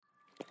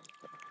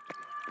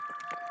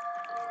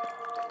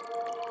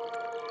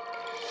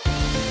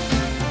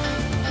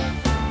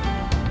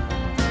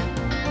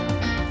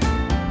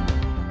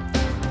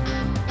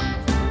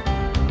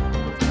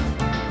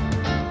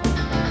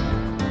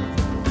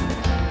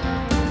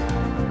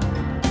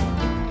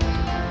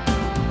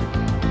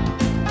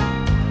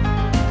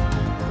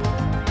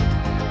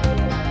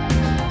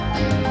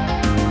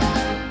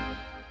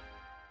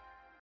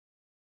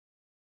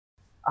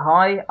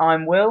Hi,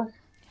 I'm Will,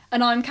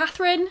 And I'm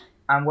Catherine.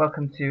 and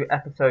welcome to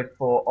episode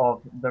 4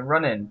 of The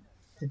Run-In.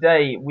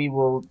 Today we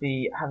will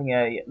be having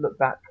a look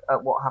back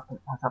at what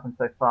has happened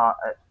so far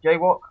at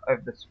JWOC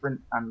over the sprint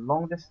and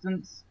long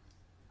distance,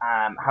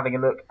 having a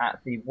look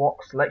at the WOC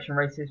selection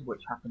races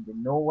which happened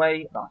in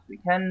Norway last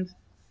weekend,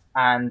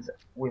 and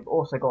we've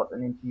also got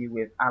an interview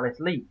with Alice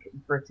Leake,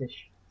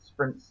 British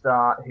sprint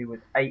star who was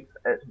 8th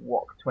at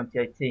WOC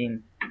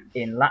 2018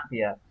 in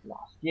Latvia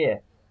last year.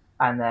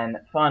 And then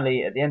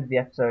finally, at the end of the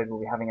episode, we'll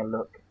be having a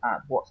look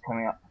at what's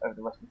coming up over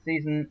the rest of the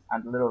season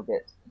and a little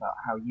bit about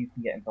how you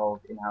can get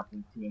involved in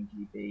helping Team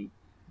GB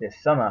this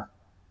summer.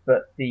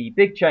 But the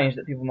big change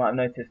that people might have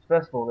noticed,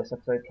 first of all, this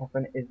episode,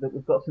 Catherine, is that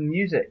we've got some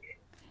music.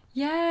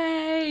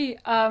 Yay!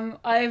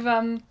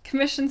 I've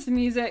commissioned some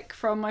music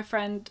from my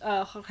friend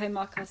Jorge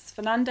Marcos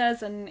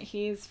Fernandez, and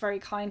he's very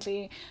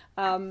kindly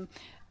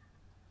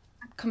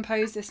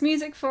composed this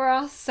music for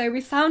us, so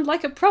we sound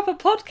like a proper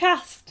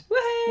podcast.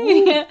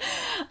 Way!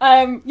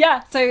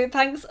 So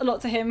thanks a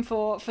lot to him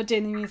for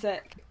doing the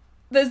music.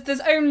 There's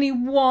only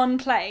one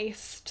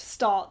place to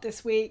start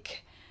this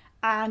week,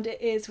 and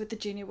it is with the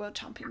Junior World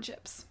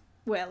Championships.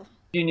 Will.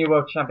 Junior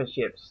World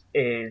Championships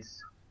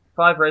is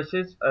 5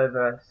 races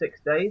over 6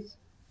 days.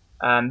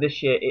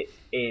 This year it's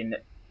in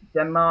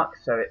Denmark,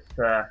 so it's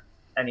for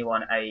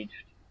anyone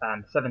aged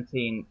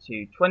 17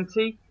 to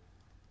 20.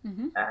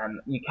 Mm-hmm.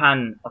 You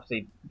can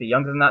obviously be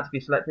younger than that to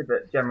be selected,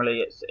 but generally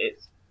it's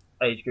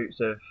age groups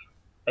of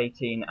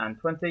 18 and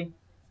 20.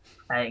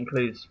 It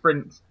includes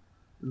sprint,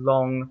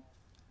 long,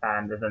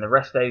 and then the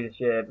rest day this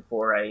year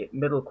before a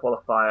middle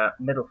qualifier,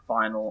 middle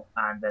final,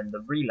 and then the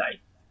relay.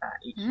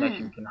 Each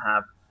nation can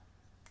have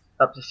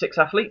up to 6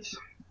 athletes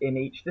in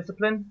each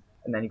discipline,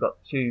 and then you've got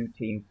 2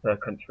 teams per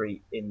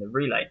country in the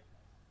relay.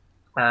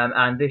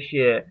 And this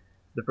year,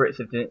 the Brits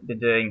have been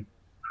doing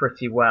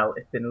pretty well.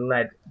 It's been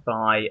led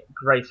by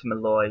Grace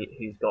Malloy,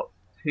 who's got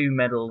 2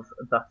 medals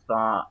thus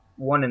far,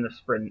 1 in the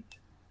sprint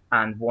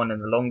and 1 in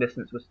the long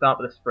distance. We'll start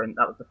with the sprint.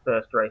 That was the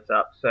first race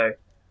up. So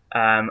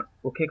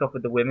we'll kick off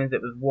with the women's.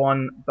 It was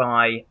won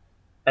by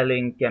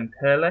Elin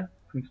Gemperle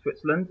from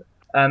Switzerland.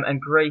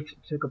 And Grace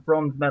took a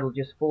bronze medal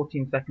just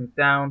 14 seconds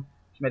down.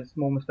 She made a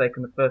small mistake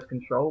on the first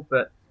control,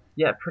 but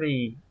yeah,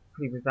 pretty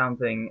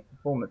resounding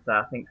performance there.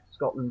 I think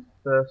Scotland's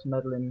first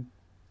medal in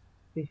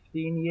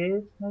 15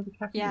 years, maybe,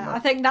 Catherine? Yeah, I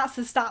think that's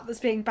the stat that's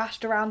being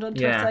bashed around on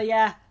Twitter.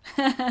 Yeah.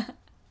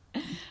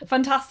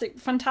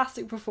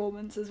 Fantastic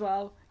performance as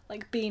well.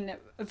 Like, been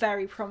a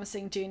very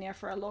promising junior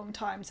for a long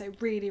time, so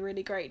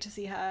really great to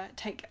see her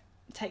take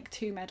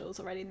 2 medals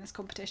already in this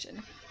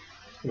competition.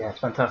 Yeah, it's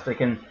fantastic.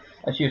 And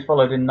she was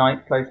followed in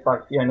 9th place by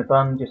Fiona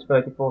Bunn, just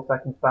 34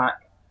 seconds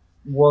back.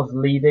 Was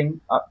leading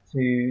up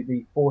to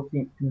the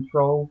 14th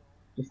control,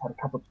 just had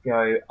a couple to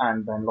go,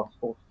 and then lost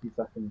 42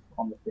 seconds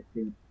on the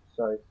 15th.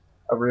 So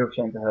a real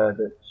shame to her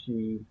that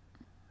she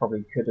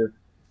probably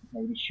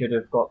should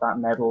have got that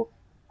medal.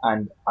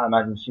 And I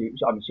imagine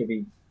she'll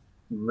be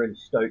really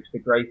stoked for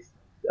Grace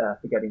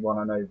for getting one.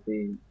 I know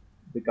the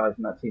guys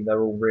in that team,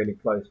 they're all really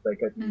close. They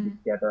go to uni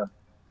together,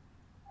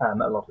 a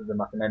lot of them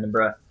up in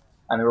Edinburgh,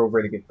 and they're all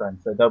really good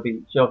friends. So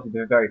she'll obviously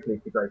be very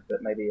pleased for Grace,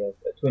 but maybe a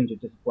twinge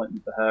of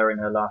disappointment for her in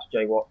her last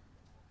JWOC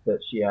that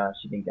she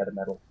didn't get a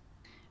medal.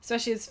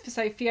 Especially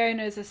so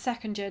Fiona is a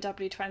second year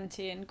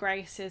W20 and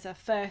Grace is a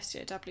first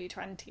year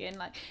W20, and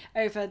like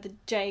over the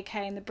JK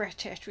and the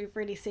British, we've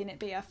really seen it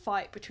be a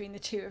fight between the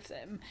two of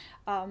them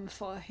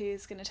for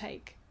who's going to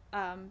take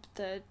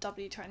the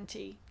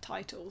W20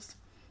 titles.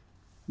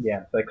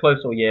 Yeah, so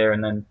close all year,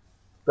 and then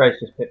Grace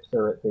just pips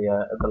her at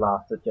the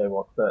last at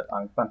JWOC. But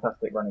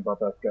fantastic running by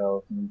both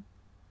girls,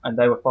 and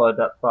they were followed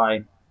up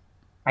by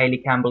Hayley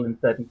Campbell in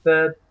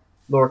 33rd,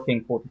 Laura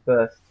King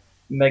 41st,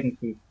 Megan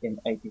Keith in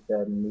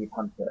 83rd, and Neve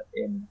Hunter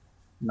in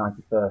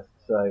 91st.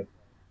 So,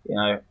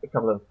 a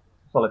couple of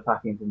solid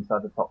packings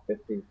inside the top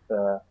 50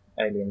 for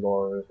Hayley and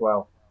Laura as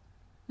well.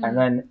 And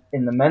then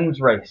in the men's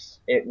race,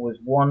 it was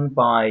won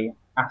by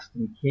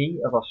Aston Key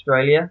of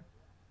Australia.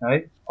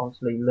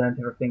 Obviously learned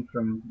everything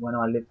from when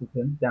I lived with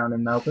him down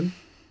in Melbourne.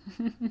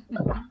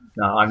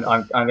 No, I'm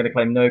going to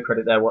claim no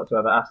credit there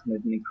whatsoever. Aston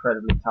is an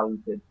incredibly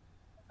talented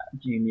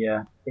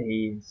junior.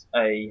 He's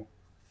a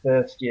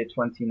first year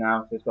 20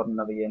 now, so he's got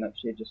another year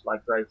next year, just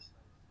like Grace.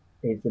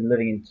 He's been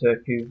living in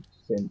Turku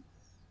since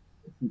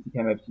he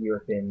came over to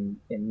Europe in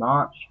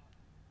March.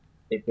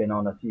 He's been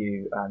on a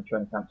few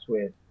training camps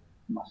with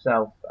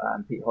myself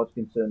and Pete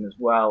Hodgkinson as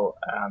well,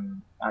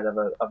 and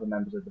other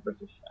members of the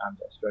British and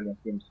Australian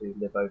teams who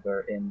live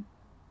over in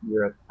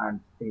Europe, and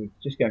he's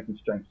just going from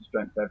strength to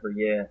strength every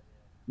year.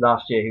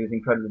 Last year he was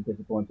incredibly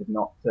disappointed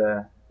not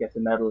to get a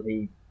medal.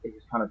 He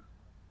was kind of,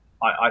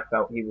 I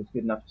felt he was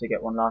good enough to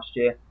get one last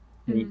year.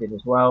 He did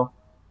as well.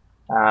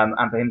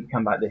 And for him to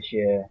come back this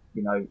year,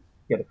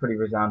 get a pretty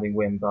resounding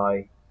win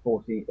by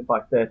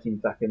 13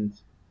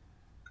 seconds,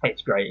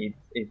 it's great.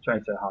 He's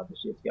trained so hard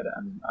this year to get it,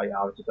 and I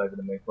was just over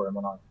the moon for him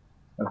when I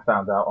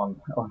found out on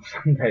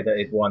Sunday that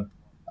he'd won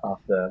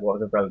after what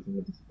was a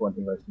relatively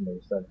disappointing race for me.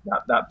 So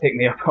that picked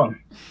me up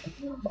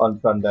on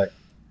Sunday.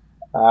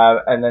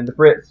 And then the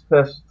Brits'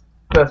 first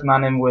First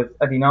man in was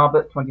Eddie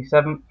Narbert,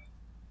 27th.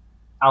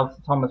 Alice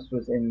Thomas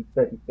was in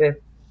 35th.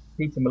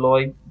 Peter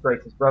Malloy,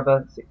 Grace's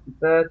brother,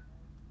 63rd.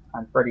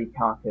 And Freddie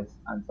Carcass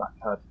and Zach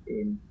Hudd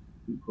in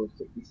equals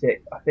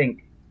 66th. I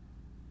think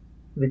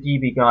the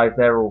GB guys,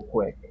 they're all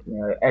quick.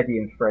 Eddie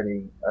and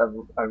Freddie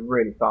are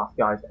really fast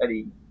guys.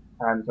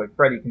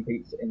 Freddie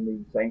competes in the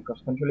same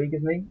cross country league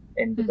as me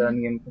in the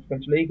Birmingham Cross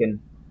Country League, and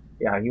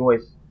yeah, he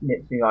always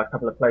nips me by a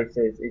couple of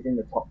places. He's in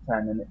the top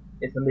 10, and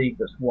it's a league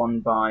that's won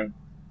by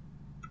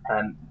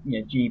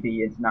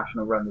GB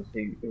international runners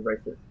who race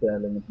at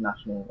Stirling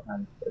International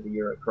and at the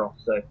Eurocross.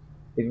 So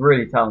he's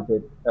really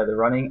talented at the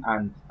running,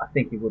 and I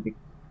think he would be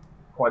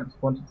quite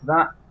disappointed to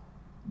that.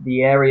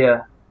 The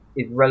area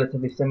is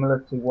relatively similar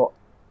to what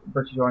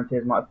British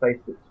orienteers might have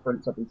faced at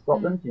sprints up in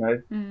Scotland.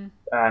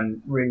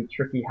 Really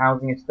tricky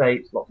housing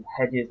estates, lots of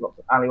hedges, lots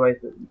of alleyways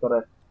that you've got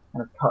to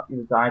kind of cut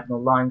your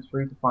diagonal lines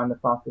through to find the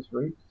fastest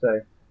routes. So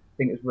I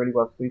think it's really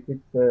well suited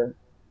to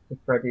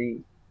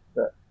Freddie.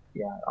 But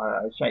yeah,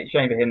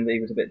 shame for him that he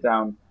was a bit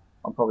down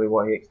on probably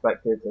what he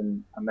expected,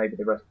 and maybe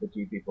the rest of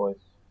the GB boys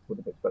would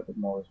have expected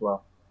more as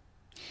well.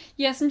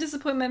 Yeah, some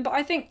disappointment, but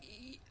I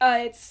think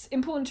it's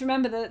important to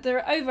remember that there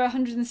are over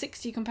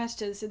 160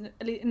 competitors in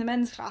the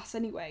men's class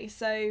anyway.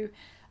 So,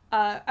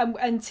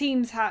 and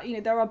teams have,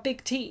 there are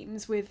big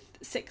teams with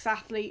 6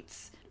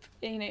 athletes,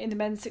 in the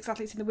men's, 6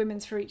 athletes in the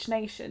women's for each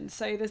nation.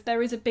 So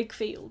there is a big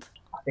field.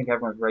 I think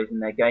everyone's raising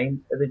their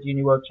game at the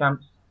Junior World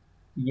Champs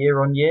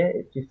year on year.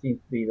 It just seems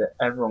to be that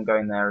everyone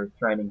going there is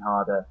training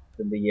harder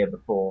than the year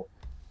before.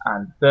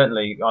 And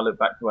certainly, I look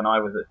back to when I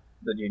was at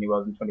the Junior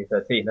Worlds in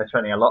 2013. They're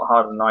training a lot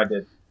harder than I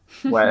did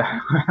when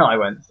I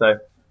went. So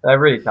they're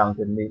really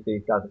talented, and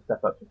these guys have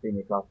stepped up to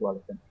senior class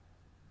well, I think.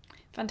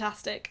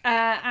 Fantastic.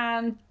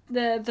 And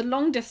the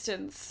long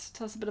distance.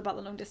 Tell us a bit about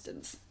the long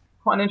distance.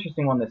 Quite an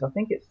interesting one, this. I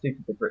think it's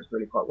suited the Brits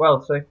really quite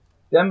well. So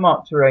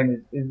Denmark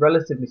terrain is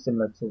relatively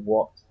similar to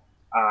what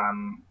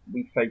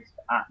we faced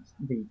at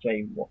the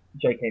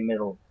JK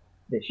Middle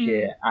this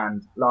year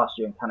and last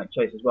year in Cannock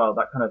Chase as well.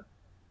 That kind of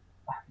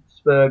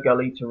spur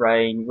gully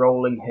terrain,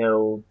 rolling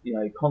hills,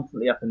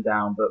 constantly up and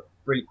down, but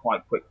really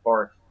quite quick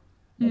forest.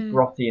 It's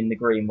grotty in the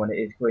green when it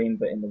is green,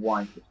 but in the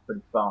white it's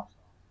pretty fast.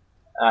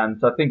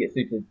 So I think it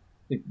suited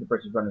the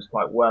British runners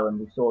quite well, and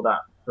we saw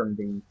that from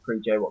the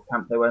pre-JWOC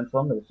camp they went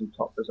on. There were some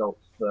top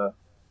results for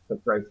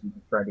Grace and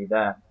for Freddie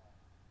there.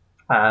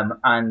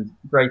 And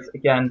Grace,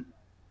 again,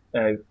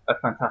 a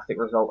fantastic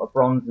result, a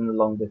bronze in the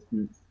long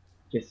distance,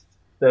 just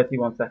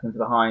 31 seconds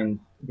behind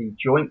the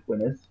joint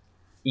winners,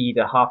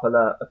 Ida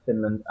Harpala of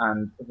Finland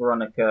and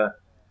Veronika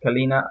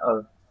Kalina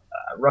of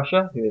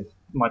Russia, who is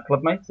my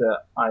clubmate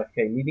at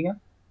IFK Leadinga.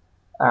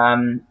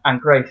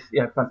 And Grace,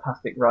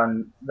 fantastic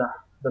run.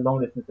 The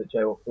long distance at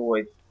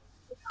JWOC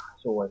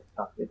it's always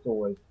tough. It's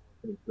always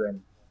pretty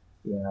grim.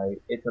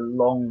 It's a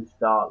long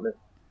start list.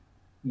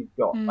 You've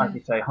got, as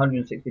you say,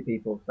 160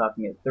 people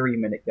starting at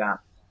 3-minute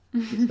gaps.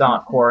 You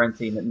start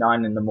quarantine at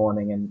 9 in the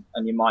morning,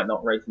 and you might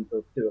not race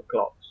until 2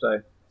 o'clock.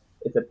 So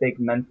it's a big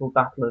mental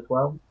battle as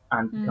well.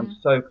 And to come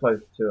so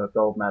close to a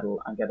gold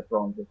medal and get a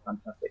bronze is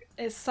fantastic.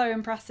 It's so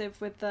impressive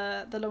with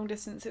the long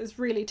distance. It was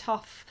really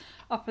tough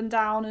up and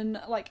down and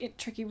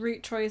tricky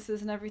route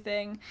choices and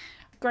everything.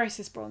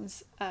 Grace's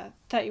bronze,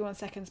 31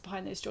 seconds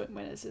behind those joint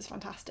winners is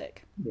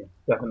fantastic. Yeah,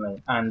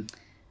 definitely. And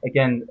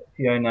again,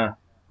 Fiona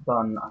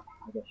Bunn,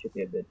 I guess should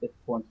be a bit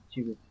disappointed.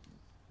 She was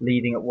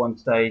leading at one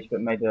stage, but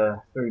made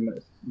a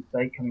 3-minute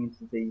mistake coming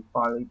into the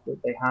fire lead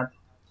that they had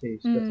to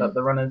split up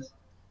the runners.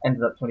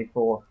 Ended up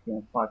 24th,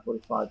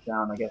 5:45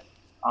 down. I guess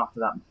after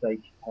that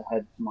mistake, her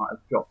head might have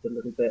dropped a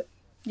little bit.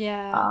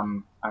 Yeah.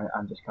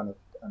 And just kind of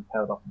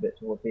tailed off a bit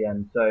towards the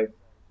end. So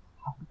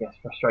I guess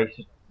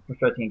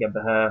frustrating again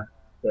for her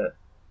that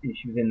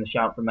she was in the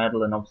shout for a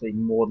medal and obviously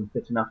more than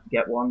fit enough to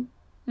get one.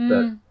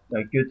 But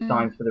good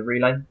signs for the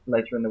relay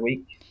later in the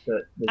week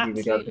that the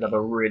GB girls could have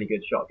a really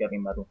good shot at getting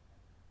a medal.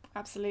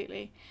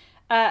 Absolutely.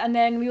 And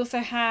then we also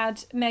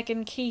had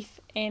Megan Keith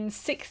in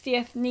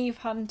 60th, Neve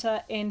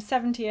Hunter in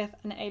 70th,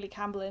 and Ailey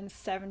Campbell in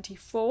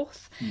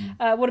 74th.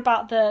 What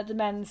about the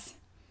men's?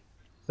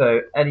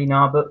 So Eddie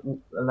Narbert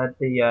led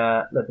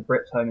the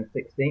Brits home in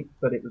 16th,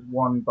 but it was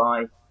won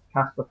by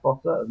Kasper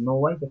Fosse of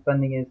Norway,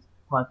 defending his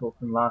title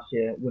from last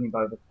year, winning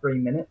by over 3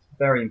 minutes.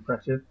 Very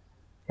impressive.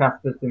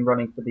 Kasper's been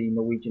running for the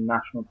Norwegian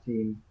national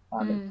team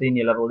at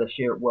senior level this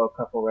year at World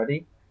Cup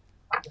already.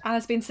 And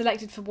has been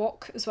selected for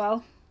WOC as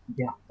well.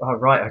 Yeah. Oh,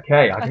 right.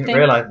 Okay. I didn't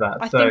realise that.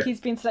 I think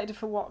he's been selected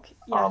for WOC. Yes.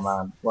 Oh,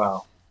 man.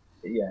 Wow.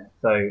 Yeah.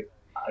 So,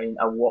 I mean,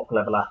 a WOC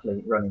level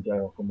athlete running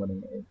JWOC and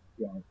winning it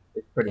is,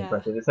 it's pretty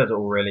impressive. It says it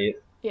all, really.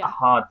 It's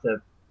hard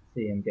to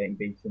see him getting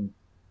beaten.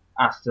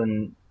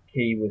 Aston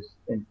Key was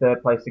in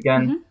 3rd place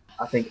again.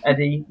 I think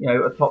Eddie,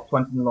 a top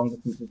 20 in the long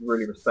distance is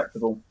really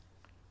respectable.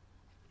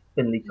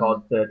 Finley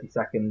Todd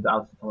 32nd,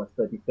 Alison Thomas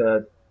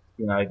 33rd.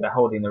 They're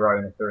holding their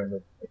own if they're in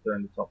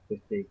the top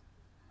 50.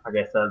 I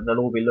guess they'll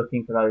all be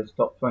looking for those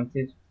top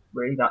 20s.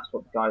 Really, that's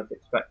what the guys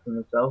expect from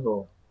themselves,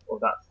 or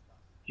that's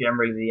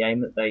generally the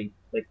aim that they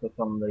put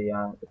on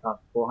the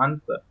task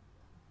beforehand. But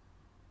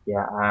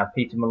yeah,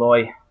 Peter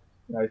Malloy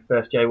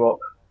First jaywalk,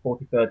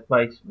 43rd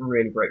place,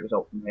 really great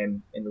result from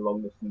him in the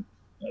long distance.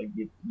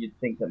 You'd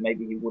think that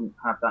maybe he wouldn't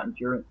have that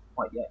endurance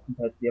quite yet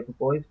compared to the other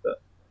boys,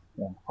 but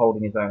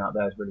holding his own out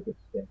there is really good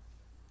to see.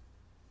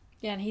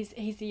 Yeah, and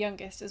he's the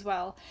youngest as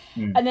well.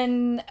 Mm. And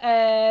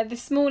then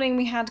this morning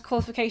we had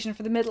qualification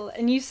for the middle,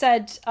 and you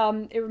said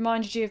it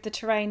reminded you of the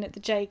terrain at the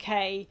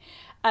JK.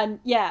 And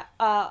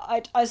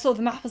I saw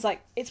the map. I was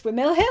like, it's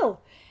Windmill Hill.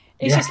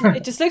 It just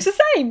looks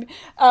the same.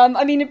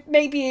 I mean, it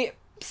may be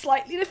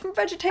slightly different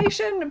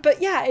vegetation,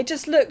 but yeah, it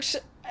just looks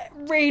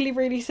really,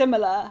 really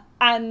similar.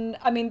 And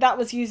I mean, that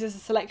was used as a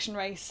selection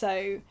race,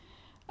 so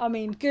I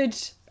mean, good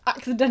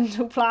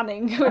accidental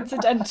planning,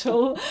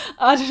 coincidental.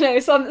 I don't know,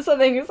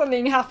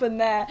 something happened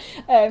there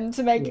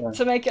to make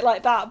it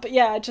like that. But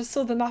yeah, I just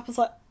saw the map. I was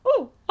like,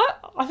 oh,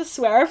 I just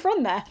swear I've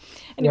run there.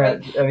 Anyway,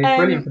 I mean, it's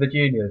brilliant for the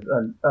juniors,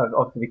 and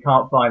obviously we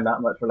can't find that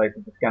much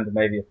related to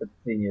Scandinavia for the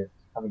seniors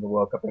having the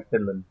World Cup in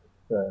Finland.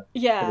 But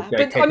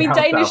I mean,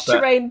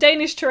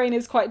 Danish terrain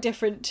is quite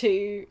different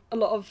to a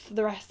lot of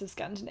the rest of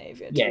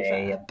Scandinavia. To be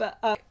fair.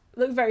 But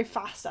looked very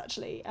fast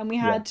actually, and we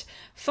had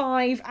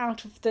 5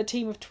 out of the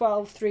team of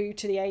 12 through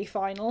to the A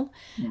final.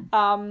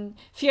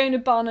 Fiona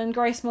Bunn and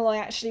Grace Molloy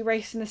actually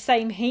raced in the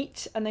same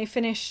heat, and they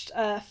finished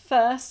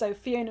first. So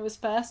Fiona was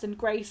first and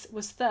Grace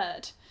was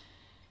third.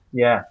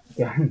 Yeah,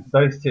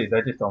 those two,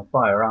 they're just on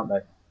fire, aren't they?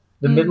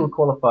 The middle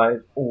qualifier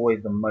is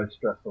always the most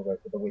stressful race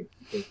of the week,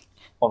 because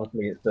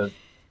obviously it's the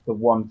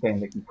one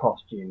thing that can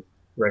cost you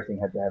racing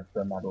head to head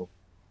for a medal,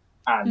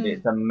 and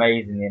it's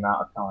amazing the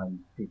amount of times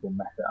people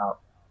mess it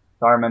up.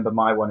 So I remember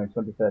my one in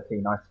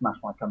 2013, I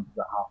smashed my compass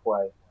at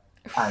halfway,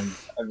 and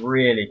it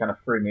really kind of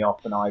threw me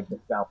off, and I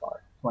missed out by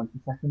 20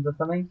 seconds or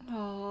something.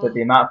 But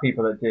the amount of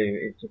people that do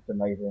is just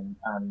amazing,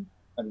 and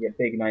you get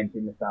big names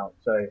who miss out.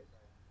 So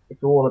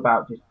it's all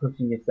about just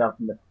putting yourself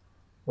in the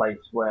place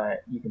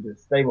where you can do a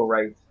stable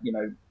race.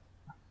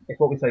 It's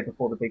what we say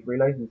before the big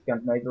relays in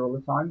Scandinavia all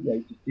the time.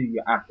 You just do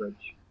your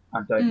average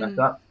and don't mess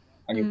up,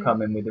 and you'll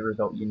come in with the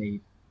result you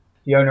need.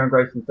 Fiona and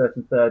Grace in first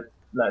and third.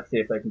 Let's see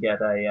if they can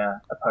get a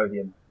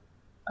podium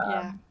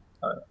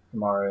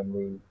tomorrow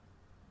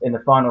in the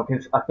final,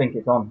 because I think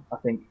it's on. I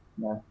think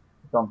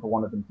it's on for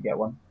one of them to get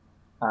one.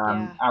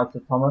 Alice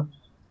Thomas,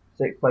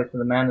 6th place for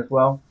the men as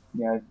well.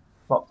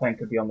 Top 10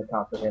 could be on the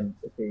card for him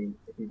if he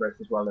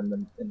races well in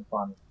the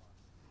final.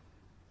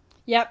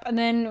 Yep, and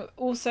then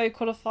also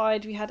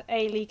qualified, we had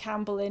Ailey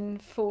Campbell in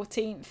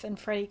 14th and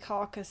Freddie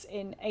Carcass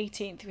in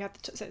 18th. We had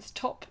so it's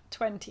top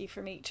 20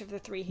 from each of the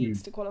 3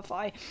 heats to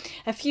qualify.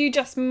 A few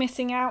just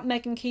missing out: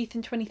 Megan Keith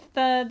in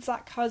 23rd,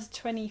 Zach Huz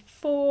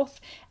 24th,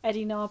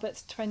 Eddie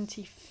Narbert's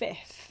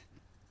 25th.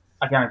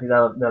 I guarantee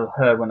they'll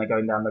hear when they're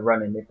going down the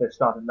running. If they're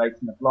starting late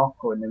in the block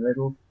or in the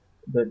middle,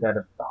 this is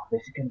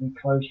going to be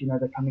close.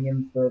 They're coming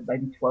in for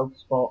maybe 12th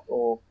spot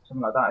or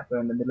something like that. If they're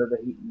in the middle of the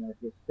heat, if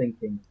you're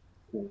thinking,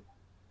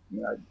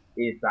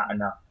 is that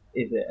enough?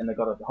 Is it? And they've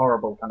got a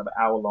horrible kind of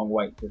hour-long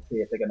wait to see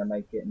if they're going to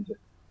make it, and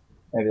just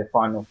maybe the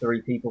final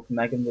 3 people for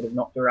Megan would have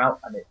knocked her out,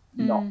 and it's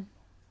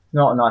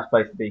not a nice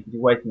place to be, because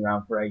you're waiting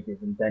around for ages,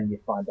 and then you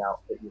find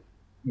out that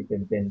you've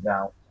been binned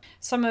out.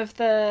 Some of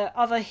the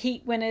other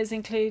heat winners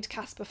include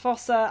Casper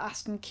Fosser,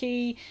 Aston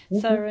Key,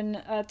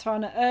 Søren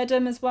Trane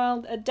Erdem as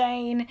well, a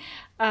Dane,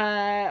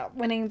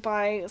 winning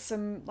by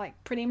some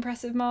pretty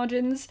impressive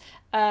margins.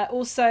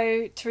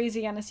 Also, Teresa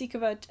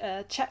Yanasikova,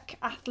 a Czech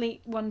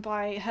athlete, won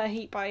by her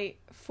heat by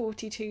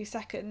 42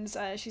 seconds.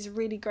 She's a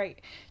really great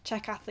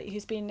Czech athlete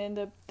who's been in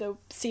the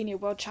senior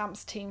world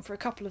champs team for a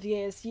couple of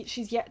years.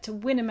 She's yet to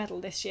win a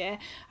medal this year.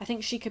 I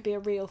think she could be a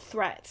real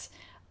threat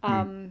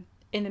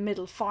in the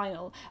middle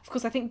final. Of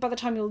course, I think by the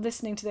time you're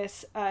listening to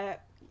this,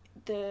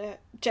 the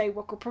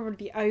jaywalk will probably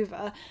be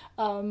over.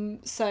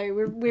 So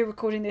we're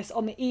recording this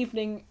on the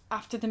evening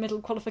after the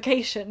middle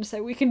qualification,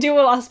 so we can do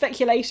all our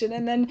speculation,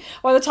 and then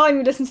by the time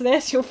you listen to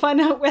this, you'll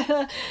find out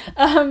whether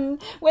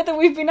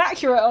we've been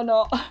accurate or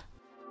not.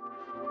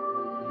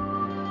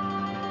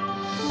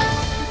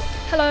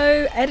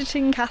 Hello,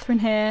 Editing Catherine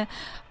here.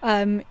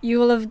 You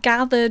will have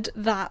gathered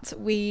that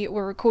we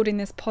were recording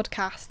this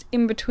podcast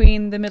in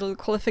between the middle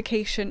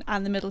qualification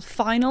and the middle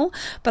final,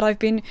 but I've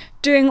been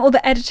doing all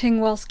the editing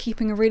whilst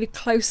keeping a really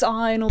close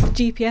eye on all the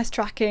GPS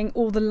tracking,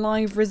 all the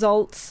live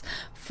results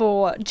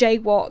for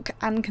jaywalk,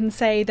 and can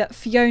say that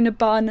Fiona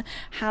Bunn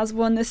has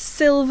won the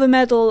silver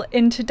medal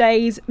in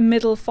today's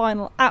middle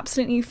final.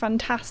 Absolutely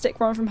fantastic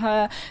run from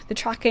her. The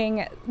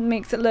tracking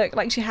makes it look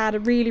like she had a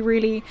really,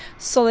 really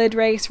solid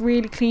race,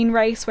 really clean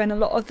race, when a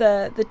lot of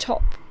the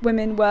top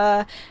women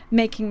were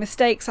making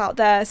mistakes out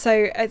there.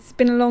 So it's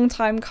been a long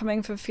time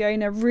coming for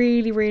Fiona,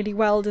 really, really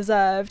well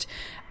deserved.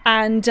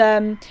 And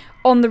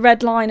on the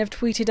red line I've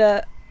tweeted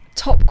a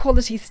top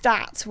quality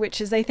stat,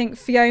 which is they think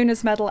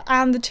Fiona's medal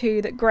and the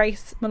 2 that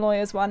Grace Molloy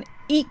has won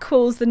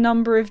equals the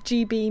number of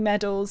GB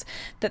medals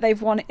that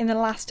they've won in the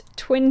last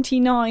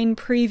 29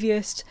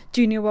 previous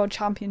Junior World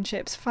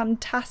Championships.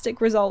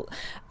 Fantastic result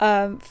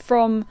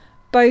from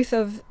both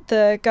of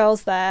the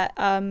girls there.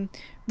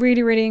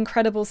 really, really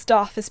incredible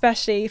stuff,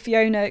 especially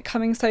Fiona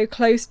coming so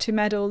close to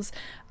medals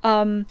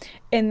in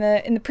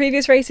the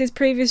previous races,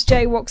 previous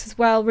J-Walks as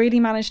well. Really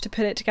managed to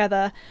put it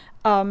together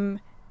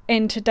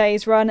in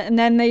today's run, and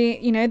then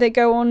they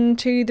go on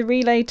to the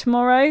relay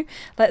tomorrow.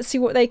 Let's see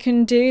what they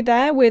can do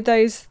there with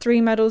those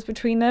 3 medals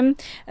between them.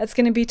 It's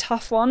going to be a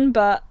tough one,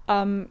 but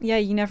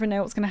you never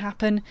know what's going to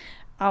happen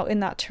out in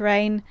that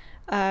terrain.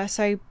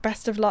 So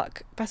best of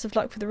luck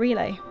for the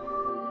relay.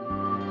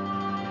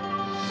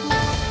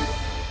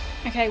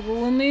 Okay,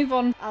 well, we'll move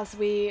on as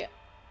we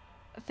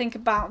think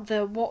about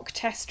the walk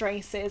test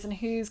races and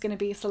who's going to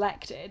be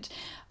selected.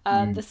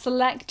 The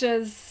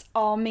selectors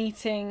are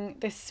meeting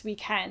this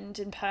weekend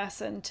in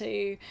person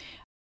to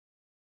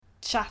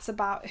chat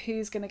about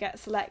who's going to get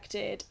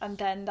selected, and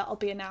then that'll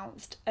be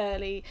announced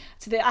early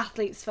to the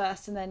athletes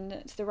first and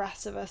then to the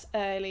rest of us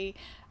early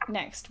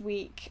next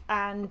week.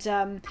 And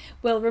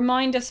will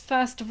remind us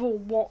first of all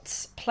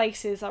what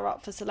places are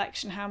up for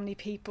selection. How many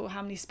people,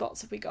 how many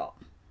spots have we got?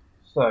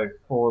 So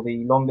for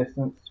the long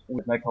distance,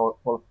 with no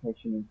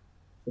qualification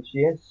this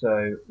year,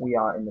 so we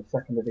are in the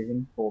second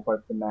division for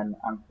both the men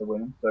and the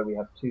women. So we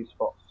have 2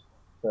 spots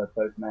for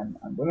both men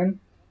and women.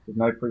 There's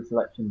no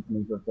pre-selections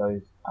in either of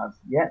those as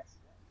yet.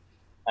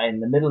 In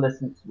the middle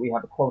distance, we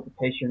have a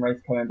qualification race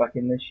coming back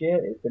in this year.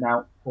 It's been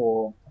out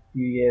for a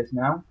few years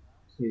now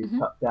to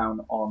cut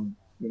down on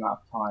the amount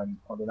of time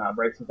or the amount of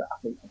races that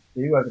athletes have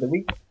to do over the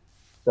week.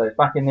 So it's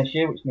back in this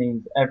year, which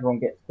means everyone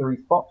gets 3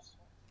 spots.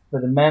 For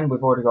the men,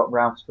 we've already got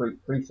Ralph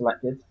Street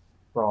pre-selected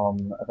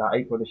from about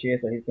April this year,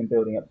 so he's been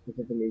building up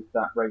specifically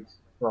for that race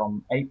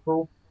from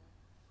April.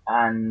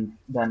 And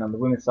then on the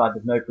women's side,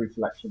 there's no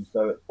pre-selection,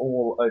 so it's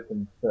all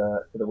open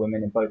for the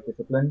women in both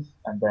disciplines.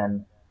 And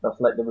then they'll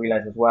select the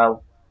relays as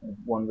well. There's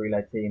 1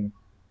 relay team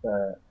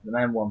for the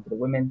men, 1 for the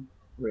women,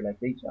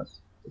 relays each, as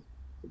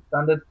it's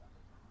standard.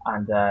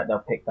 And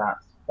they'll pick that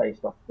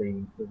based off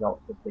the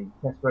results of the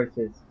test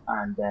races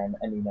and then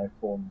any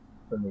form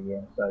from the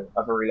year. So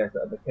other relays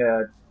that have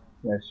occurred,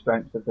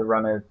 strengths of the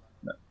runners,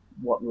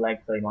 what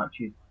legs they might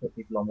choose to put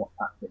people on, what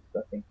tactics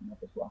they're thinking of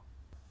as well.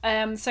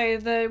 So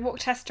the walk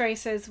test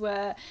races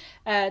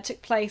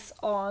took place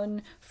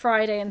on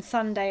Friday and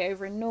Sunday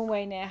over in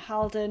Norway near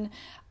Halden.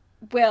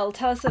 Will,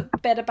 tell us a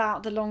bit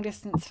about the long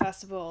distance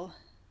first of all.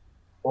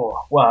 Oh,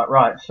 well,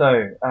 right.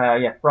 So,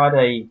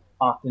 Friday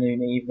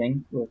afternoon,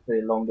 evening was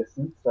the long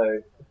distance. So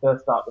the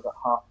first start was at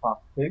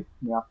 2:30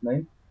 in the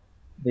afternoon.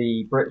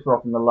 The Brits were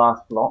off in the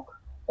last block.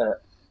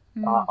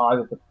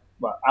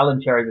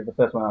 Alan Cherry was the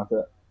first one out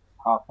at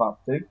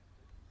 2:30.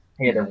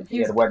 He had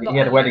a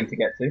wedding to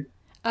get to.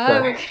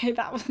 Okay,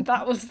 that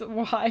was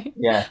why.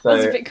 Yeah, so I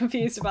was a bit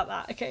confused about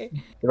that. Okay.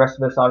 The rest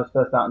of us, I was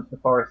first out into the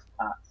forest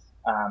at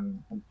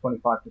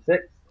 25 to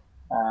 6.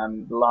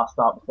 The last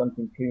start was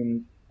Duncan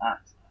Coombe at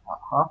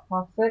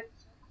 6:30.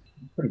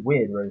 It's pretty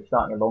weird, really,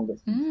 starting a long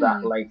distance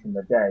that late in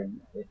the day.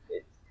 It's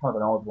kind of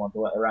an odd one to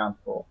wait around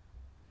for,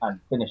 and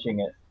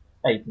finishing at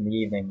 8 in the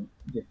evening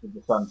just as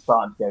the sun's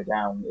starting to go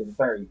down is a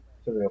very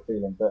surreal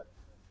feeling. But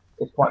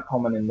it's quite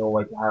common in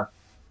Norway to have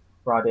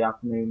Friday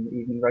afternoon,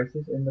 evening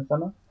races in the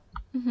summer,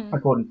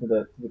 according to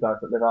the guys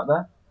that live out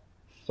there.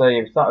 So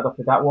we started off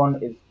with that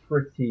one. It's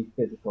pretty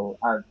physical,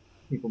 as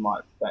people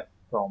might expect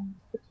from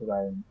the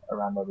terrain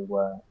around where we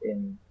were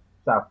in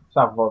south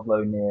of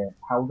Oslo near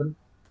Halden,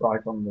 right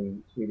on the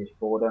Swedish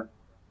border.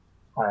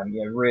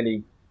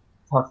 Really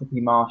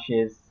tussocky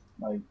marshes.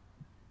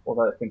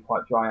 Although it's been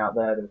quite dry out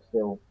there, there's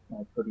still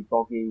pretty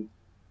boggy.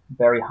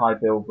 Very high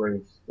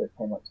bilberries that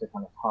came up to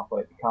kind of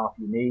halfway at the calf of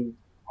your knee.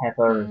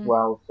 Heather as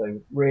well.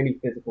 So really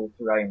physical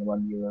terrain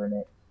when you were in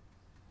it.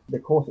 The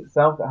course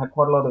itself, it had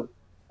quite a lot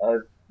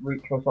of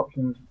route choice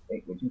options,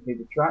 which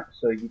included tracks,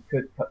 so you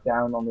could cut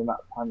down on the amount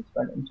of time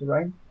spent in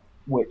terrain,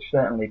 which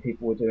certainly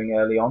people were doing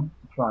early on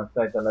to try and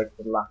save their legs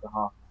for the latter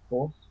half of the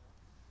course.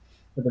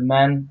 For the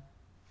men,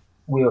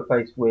 we were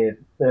faced with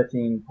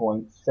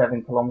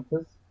 13.7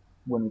 kilometres,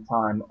 winning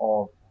time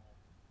of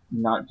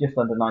just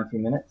under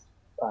 19 minutes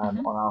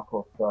on our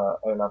course for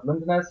Olav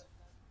Lundenes.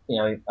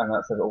 And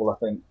that says it all, I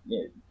think.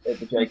 At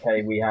the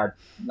JK, we had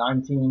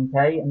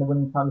 19k, and the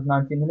winning time was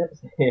 19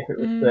 minutes. Here it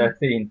was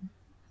 13.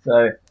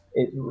 So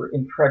it's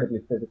incredibly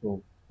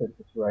physical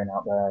terrain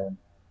out there, and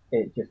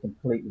it just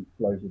completely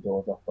blows your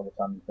doors off by the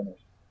time you finish.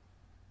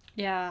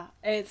 Yeah,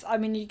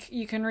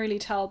 you can really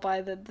tell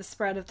by the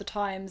spread of the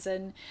times,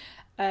 and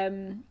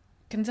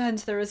concerned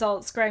to the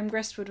results, Graham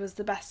Gristwood was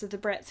the best of the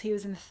Brits. He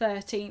was in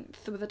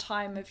 13th with a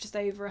time of just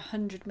over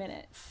 100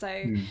 minutes.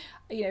 So,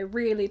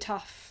 really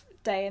tough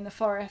day in the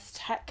forest.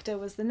 Hector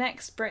was the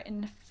next Brit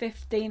in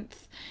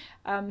 15th.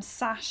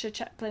 Sasha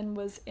Chaplin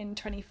was in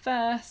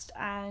 21st,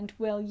 and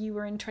Will, you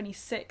were in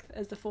 26th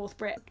as the 4th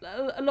Brit.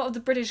 A lot of the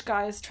British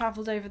guys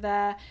travelled over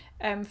there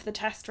for the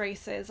test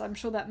races. I'm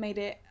sure that made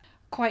it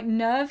quite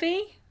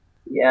nervy.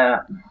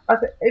 Yeah,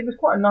 it was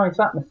quite a nice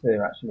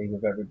atmosphere actually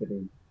with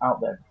everybody out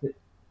there. It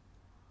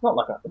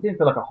didn't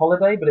feel like a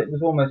holiday, but it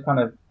was almost kind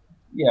of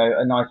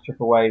a nice trip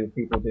away with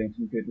people doing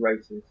some good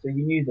races. So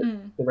you knew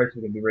that the race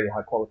was going to be really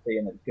high quality,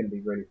 and it was going to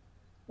be really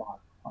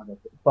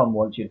fun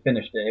once you'd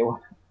finished it.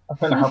 I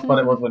don't know how fun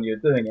it was when you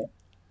were doing it.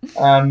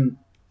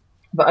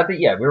 But I think,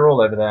 yeah, we were all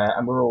over there,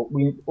 and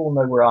we all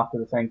know we're after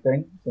the same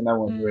thing, so no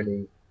one's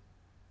really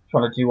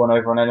trying to do one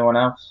over on anyone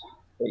else.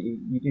 But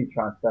you do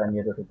try and stay in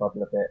your little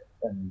bubble a bit,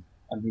 and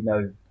you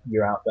know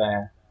you're out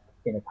there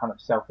in a kind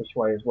of selfish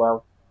way as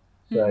well.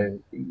 So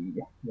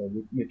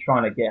you're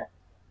trying to get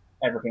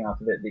everything out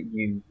of it that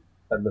you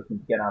are looking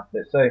to get out of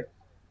it. So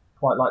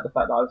quite like the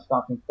fact that I was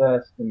starting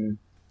first, and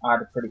I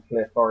had a pretty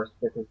clear forest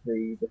because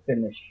the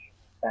Finnish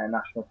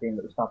national team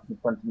that was starting in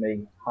front of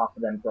me, half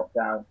of them dropped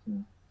out,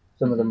 and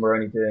some of them were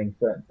only doing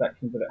certain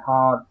sections of it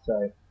hard.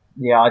 So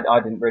yeah, I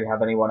didn't really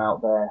have anyone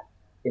out there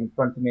in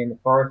front of me in the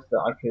forest that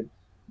I could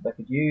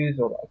use,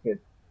 or that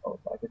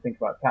I could think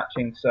about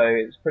catching. So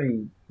it was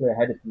pretty clear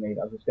headed for me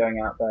that I was just going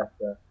out there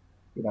for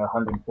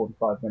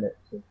 145 minutes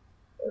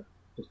of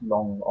just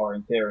long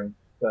orienteering.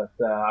 But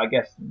I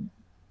guess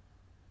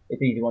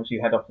it's easy once you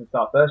head off to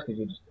start first because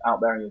you're just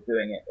out there and you're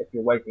doing it. If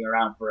you're waiting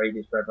around for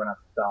ages for everyone else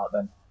to start,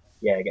 then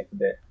yeah, it gets a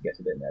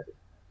bit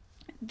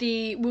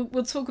nervy.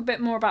 We'll talk a bit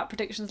more about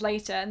predictions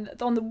later. And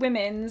on the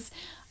women's,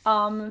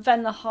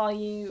 Venla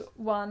Hayu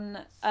won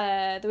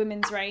the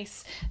women's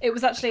race. It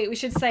was actually, we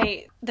should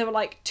say, there were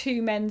like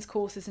 2 men's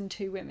courses and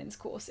 2 women's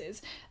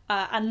courses,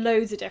 and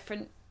loads of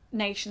different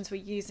nations were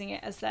using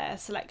it as their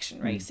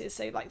selection races.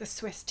 So like the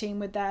Swiss team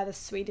were there, the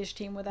Swedish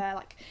team were there,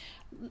 like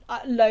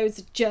loads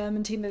of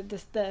German team,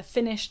 the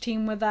Finnish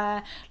team were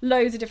there,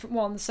 loads of different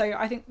ones. So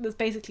I think there's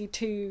basically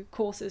 2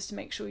 courses to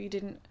make sure you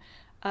didn't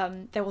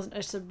there wasn't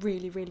just a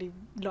really, really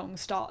long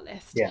start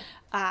list. Yeah.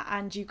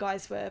 And you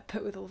guys were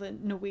put with all the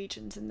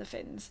Norwegians and the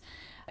Finns.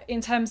 In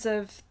terms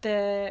of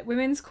the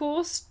women's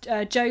course,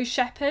 Jo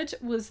Shepherd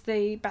was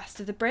the best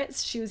of the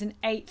Brits. She was in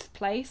 8th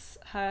place.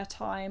 Her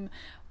time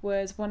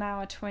was 1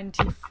 hour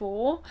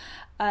 24.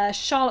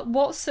 Charlotte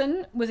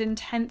Watson was in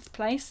 10th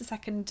place, the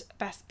second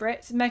best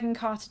Brit. Megan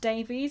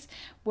Carter-Davies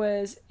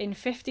was in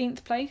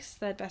 15th place,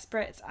 third best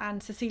Brit.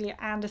 And Cecilia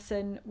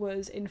Anderson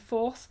was in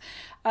 4th.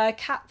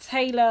 Kat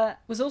Taylor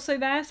was also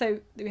there, so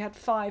we had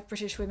 5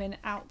 British women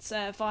out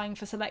vying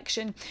for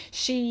selection.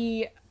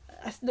 She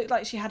looked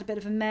like she had a bit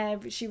of a mare.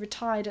 She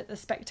retired at the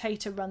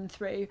Spectator run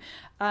through.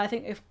 I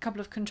think a couple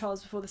of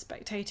controls before the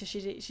Spectator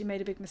she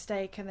made a big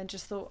mistake, and then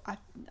just thought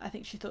I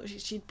think she thought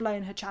she'd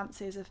blown her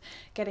chances of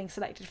getting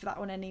selected for that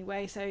one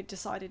anyway, so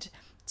decided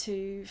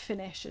to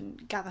finish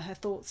and gather her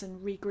thoughts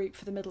and regroup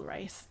for the middle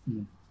race.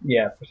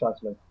 Yeah,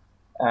 precisely.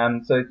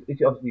 So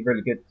it's obviously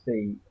really good to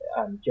see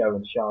Jo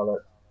and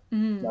Charlotte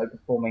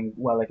performing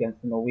well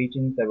against the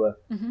Norwegians. They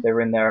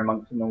were in there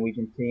amongst the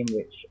Norwegian team,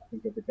 which I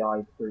think as a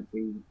guys group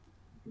we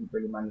didn't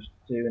really manage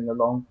to do in the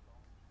long.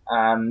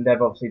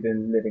 They've obviously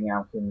been living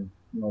out in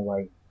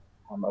Norway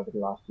over the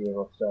last year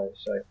or so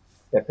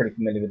they're pretty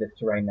familiar with this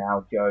terrain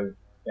now. Jo,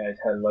 it's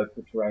her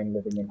local terrain,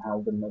 living in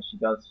Halden as she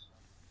does.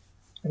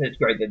 And it's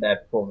great that they're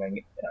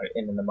performing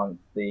in and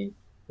amongst the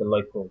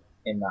local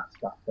in that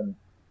stuff. And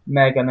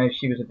Meg, I know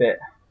she was a bit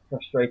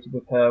frustrated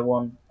with her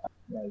one.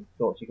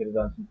 Thought she could have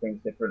done some things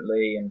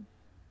differently, and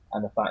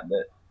the fact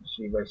that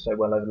she raced so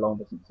well over long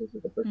distances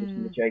with the British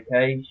and the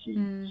JK, she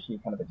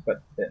kind of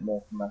expected a bit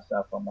more from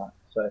herself on that.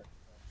 So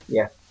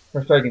yeah,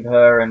 frustrating for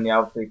her, and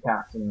obviously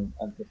Kat and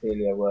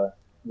Cecilia were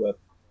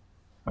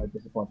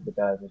disappointed with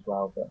theirs as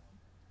well. But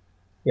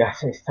yeah,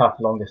 it's tough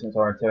long distance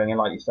orienteering, and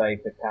like you say,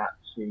 for Kat,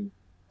 I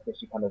guess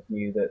she kind of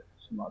knew that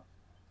she might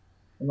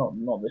not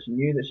that she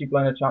knew that she'd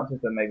blown her chances,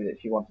 but maybe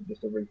that she wanted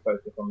just to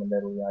refocus on the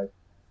middle,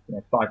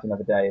 fight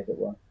another day, as it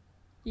were.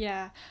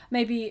 Yeah,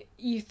 maybe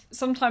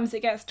sometimes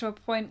it gets to a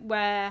point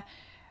where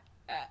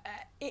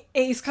it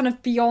is kind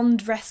of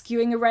beyond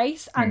rescuing a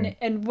race, and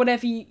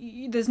whatever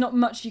there's not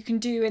much you can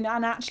do, and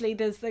actually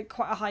there's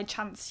quite a high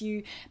chance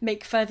you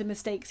make further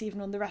mistakes even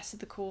on the rest of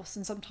the course,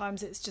 and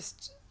sometimes it's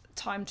just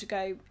time to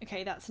go,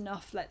 okay, that's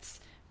enough,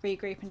 let's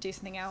regroup and do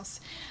something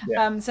else.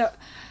 Yeah.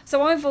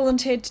 So I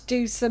volunteered to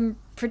do some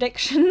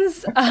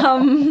predictions. Yeah,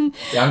 I'm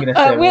going to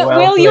say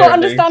Will, you're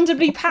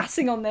understandably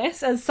passing on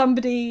this as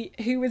somebody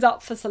who was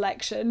up for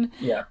selection.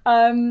 Yeah.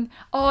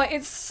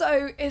 It's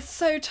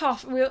so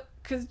tough.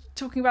 Because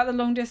talking about the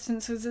long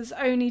distances, there's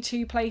only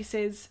 2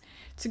 places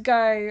to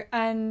go,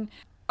 and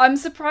I'm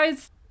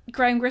surprised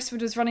Graham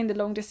Griswold was running the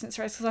long distance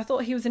race, because I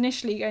thought he was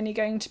initially only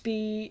going to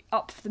be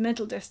up for the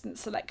middle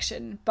distance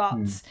selection,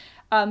 but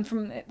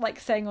from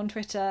saying on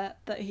Twitter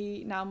that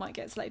he now might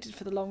get selected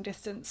for the long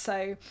distance.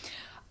 So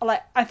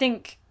I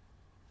think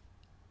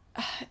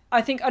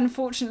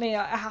unfortunately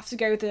I have to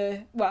go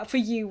for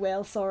you,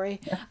 Will, sorry.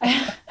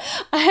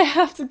 I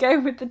have to go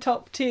with the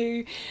top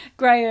 2,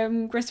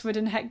 Graham Griswold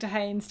and Hector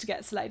Haynes, to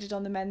get selected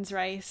on the men's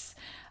race.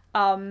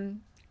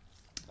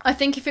 I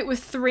think if it was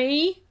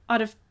 3,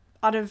 I'd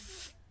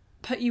have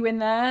put you in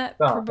there,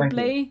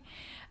 probably.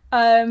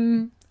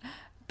 But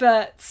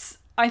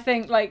I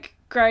think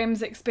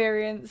Graham's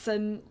experience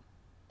and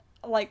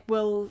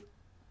will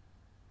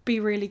be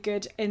really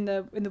good in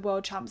the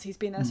World Champs. He's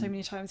been there so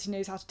many times, he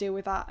knows how to deal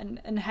with that.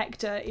 And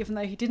Hector, even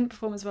though he didn't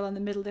perform as well in the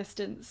middle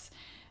distance,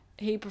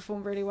 he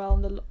performed really well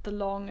in the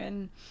long,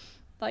 and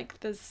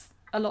there's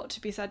a lot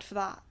to be said for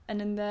that. And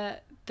in the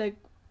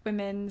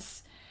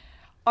women's,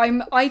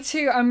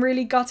 I'm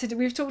really gutted.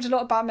 We've talked a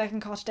lot about Megan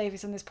Carter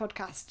Davies on this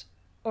podcast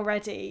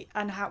already,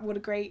 and what a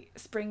great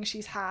spring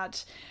she's had.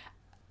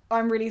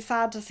 I'm really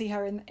sad to see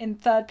her in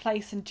third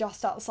place and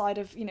just outside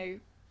of, you know,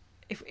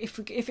 if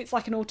it's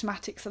like an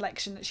automatic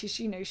selection that she's,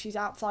 you know, she's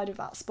outside of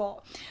that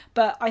spot.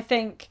 But I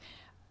think,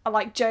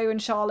 like Jo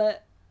and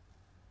Charlotte,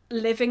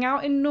 living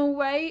out in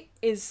Norway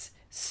is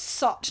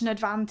such an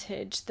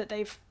advantage that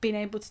they've been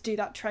able to do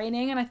that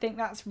training, and I think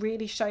that's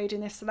really showed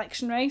in this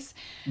selection race.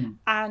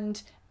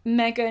 And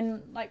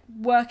Megan, like,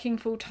 working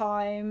full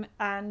time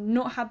and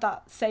not had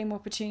that same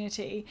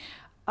opportunity,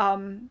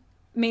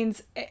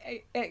 means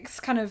it's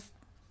kind of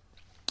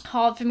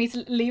hard for me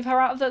to leave her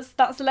out of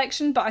that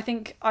selection. But I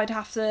think I'd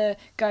have to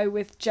go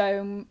with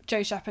Jo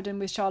Shepherd and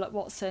with Charlotte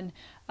Watson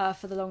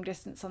for the long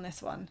distance on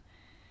this one.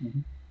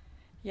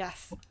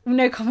 Yes,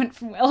 no comment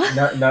from Will.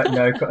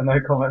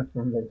 no comment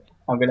from me.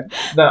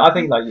 I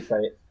think, like you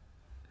say,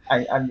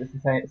 and it's the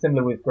same,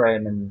 similar with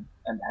Graham and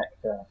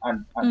Hector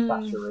and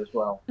Thatcher as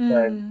well.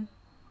 So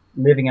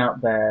living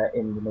out there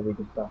in the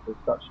Norwegian stuff is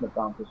such an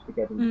advantage for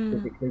getting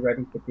physically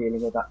ready for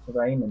dealing with that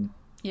terrain. And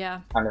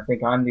I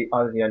think I'm the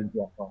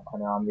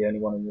only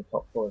one in the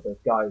top four of those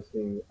guys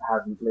who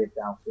hasn't lived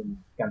out in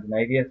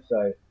Scandinavia.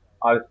 So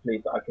I was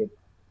pleased that I could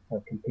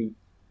compete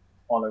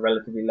on a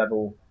relatively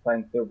level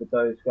playing field with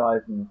those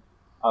guys, and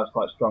I was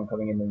quite strong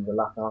coming in the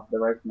latter half of the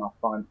race, and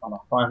on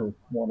our final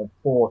one of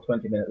 4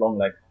 20-minute long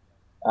legs.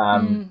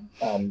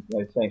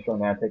 Staying strong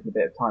there and taking a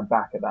bit of time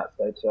back at that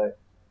stage. So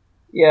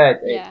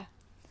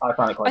I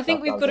find it quite. I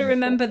think we've got to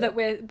remember that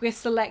we're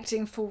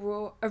selecting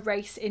for a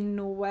race in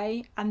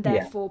Norway, and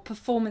therefore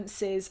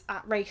performances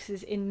at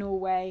races in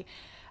Norway,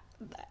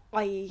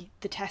 i.e.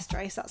 the test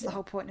race. That's the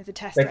whole point of the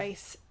test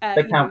race.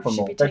 They count for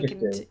more. They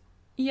just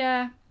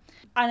do.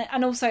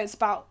 And also it's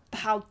about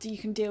how you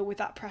can deal with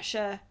that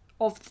pressure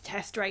of the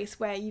test race,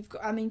 where you've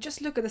got, I mean,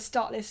 just look at the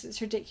start list,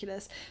 it's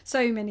ridiculous.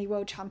 So many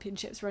World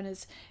Championships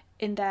runners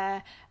in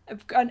there,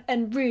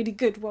 and really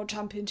good World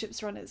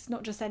Championships runners,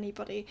 not just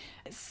anybody.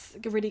 It's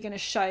really going to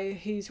show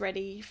who's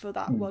ready for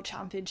that World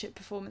Championship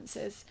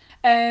performances.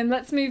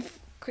 Let's move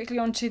quickly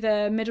on to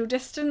the middle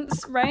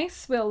distance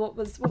race. Will, what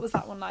was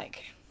that one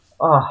like?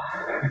 Oh,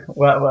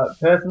 well,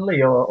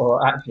 personally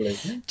or actually?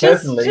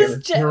 Personally, it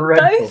was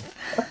dreadful.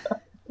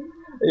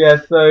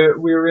 Yeah, so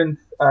we were in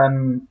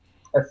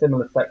a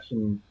similar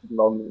section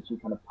long, which we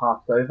kind of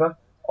passed over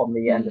on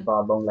the end of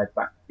our long leg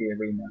back to the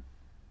arena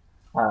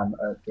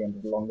at the end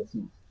of the long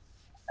distance.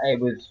 It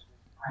was,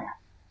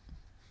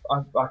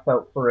 I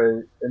felt for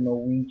a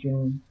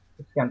Norwegian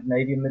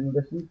Scandinavian middle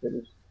distance, it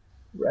was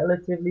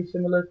relatively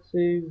similar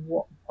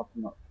to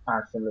not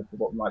as similar to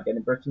what we might get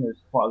in Britain.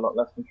 There's quite a lot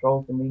less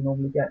control than we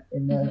normally get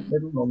in the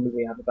middle. Normally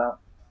we have about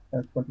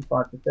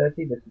 25 to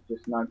 30. This is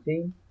just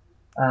 19.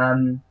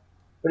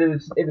 But it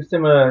was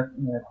similar,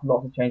 you know,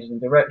 lots of changes in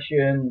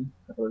direction,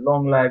 a couple of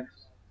long legs,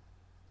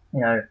 you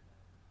know,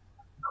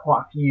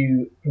 quite a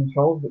few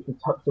controls which were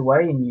tucked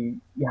away, and you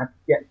had to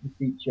get to the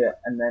feature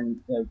and then,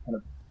 you know, kind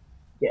of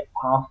get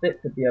past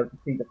it to be able to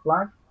see the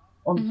flag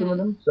on some of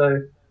them.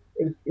 So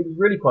it was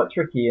really quite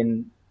tricky,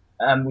 and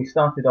we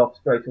started off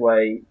straight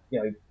away,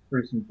 you know,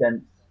 through some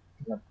dense,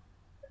 you know,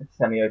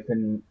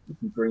 semi-open,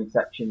 some green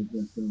sections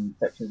and some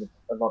sections of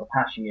a lot of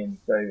hashing in.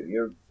 So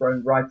you're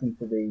thrown right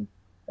into the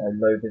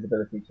low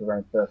visibility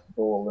terrain first of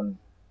all, and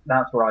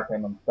that's where I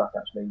came unstuck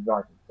actually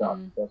right at the start.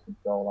 First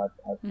control,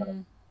 I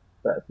kind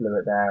of flew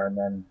it there, and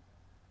then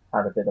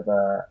had a bit of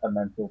a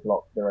mental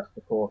block for the rest of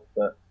the course.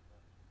 But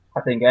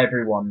I think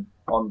everyone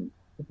for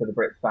the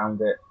Brits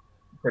found it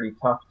pretty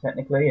tough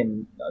technically,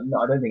 and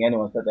I don't think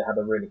anyone said they had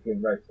a really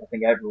clean race. I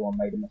think everyone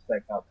made a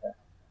mistake out there.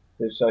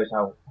 So it shows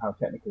how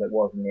technical it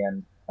was in the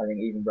end. I think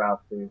even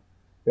Ralph, who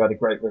had a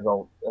great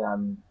result,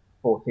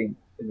 14th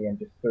in the end,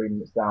 just 3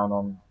 minutes down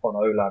on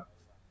Olav,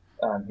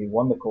 who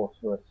won the course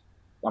for us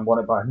and won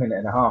it by a minute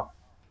and a half.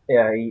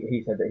 Yeah,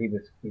 he said that he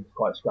was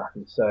quite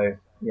scrappy. So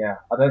yeah,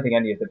 I don't think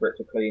any of the Brits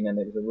were clean, and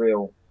it was a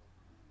real,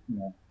 you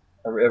know,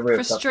 a real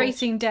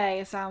frustrating day.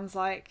 It sounds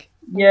like.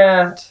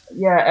 Yeah,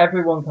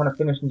 everyone kind of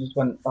finished and just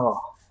went, oh,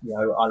 yeah,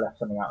 I left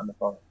something out in the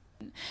forest.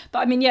 But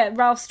I mean, yeah,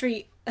 Ralph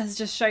Street has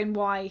just shown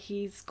why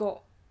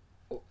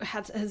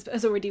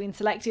has already been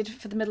selected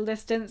for the middle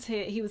distance.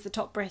 He was the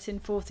top Brit in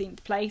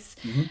 14th place.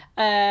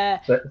 So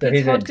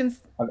he's in.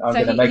 I'm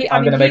going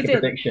to make a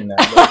prediction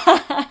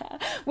now.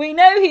 We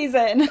know he's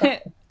in.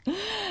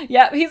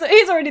 Yeah,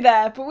 he's already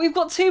there, but we've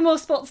got 2 more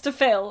spots to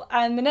fill,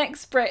 and the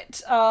next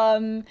Brit,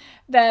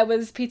 there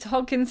was Peter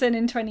Hodkinson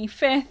in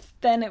 25th,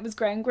 then it was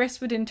Graham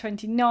Griswood in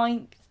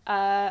 29th,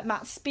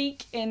 Matt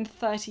Speake in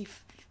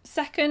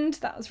 32nd.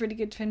 That was really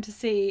good for him to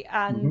see,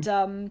 and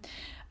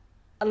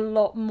a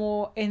lot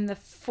more in the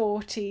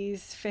 40s,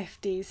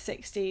 50s,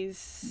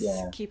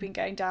 60s, keeping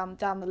going down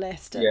the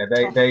list. Yeah,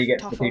 there you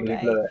get the people who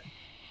blew it.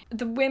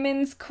 The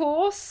women's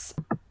course,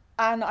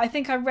 and I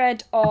think I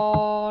read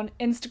on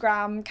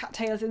Instagram, Kat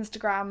Taylor's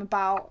Instagram,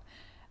 about,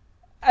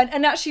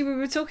 and actually we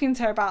were talking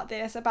to her about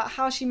this, about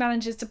how she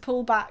manages to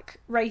pull back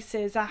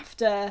races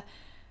after,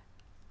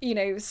 you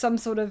know, some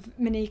sort of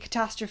mini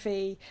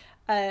catastrophe,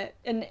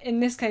 and in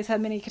this case her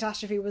mini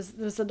catastrophe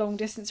was a long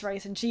distance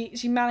race, and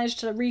she managed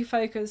to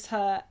refocus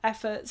her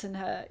efforts and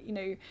her, you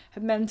know,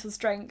 her mental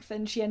strength,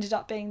 and she ended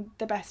up being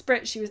the best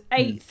Brit. She was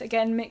 8th,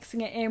 again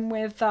mixing it in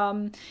with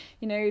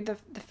you know, the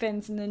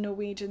Finns and the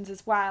Norwegians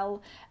as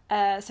well.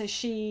 So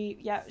she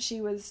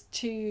was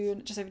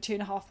just over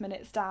 2.5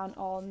 minutes down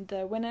on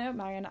the winner,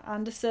 Marianne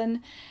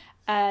Anderson.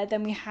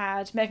 Then we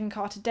had Megan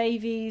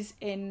Carter-Davies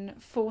in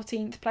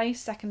 14th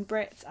place, second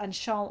Brit, and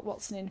Charlotte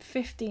Watson in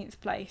 15th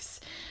place.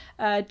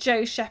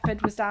 Jo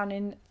Shepherd was down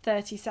in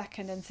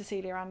 32nd and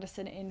Cecilia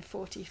Anderson in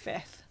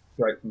 45th.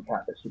 Great from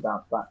Kat that she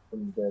bounced back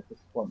from the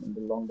disappointment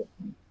of the long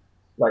distance.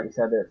 Like you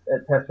said,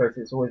 at test race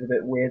it's always a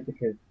bit weird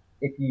because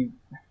if you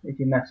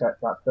mess up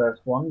that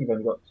first one, you've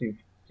only got two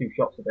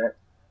shots of it.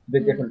 It's a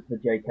bit different to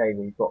the JK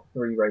where you've got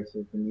 3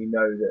 races and you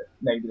know that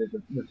maybe there's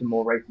some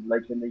more races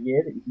later in the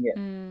year that you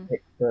can get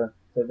picked for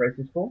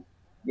races for.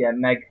 Yeah,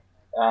 Meg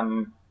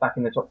back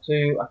in the top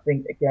 2. I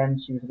think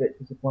again she was a bit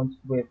disappointed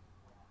with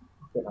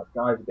a bit like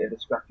guys, a bit of a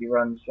scrappy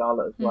run.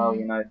 Charlotte as well,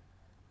 you know,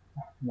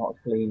 not as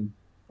clean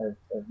as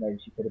maybe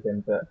she could have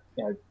been, but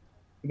you know,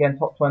 again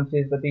top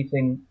 20s. They're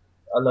beating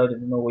a load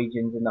of the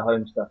Norwegians in the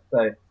home stuff,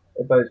 so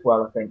it bodes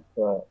well, I think,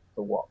 for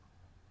what.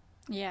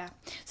 Yeah,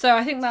 so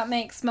I think that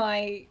makes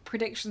my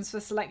predictions for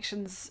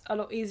selections a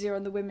lot easier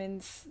on the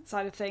women's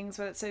side of things.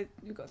 So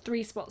we've got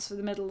 3 spots for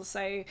the middle,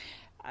 so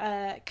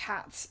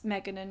Kat,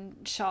 Megan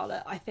and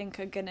Charlotte I think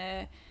are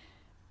gonna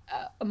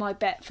my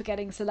bet for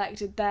getting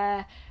selected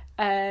there.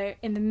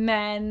 In the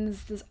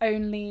men's there's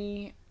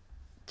only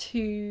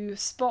 2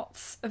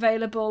 spots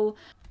available.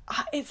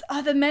 It's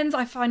the men's,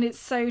 I find it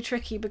so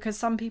tricky because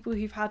some people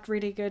who've had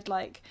really good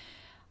like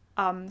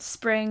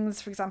springs,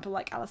 for example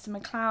like Alison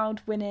McLeod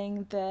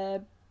winning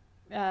the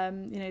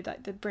you know,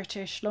 like the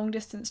British long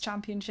distance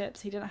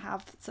championships, he didn't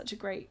have such a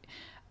great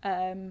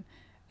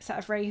set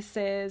of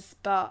races,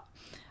 but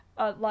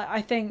like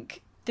I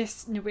think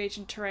this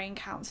Norwegian terrain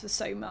counts for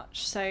so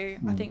much, so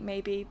I think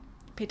maybe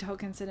Peter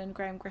Hodgkinson and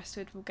Graham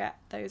Gristwood will get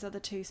those other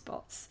 2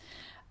 spots.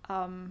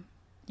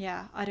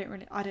 Yeah, I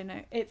don't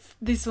know.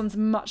 This one's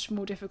much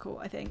more difficult,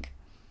 I think.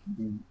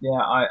 Yeah,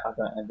 I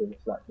don't envy the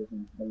selectors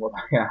and what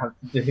they have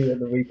to do at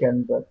the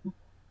weekend, but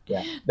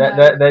yeah,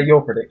 they're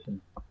your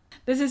predictions.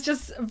 This is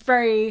just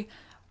very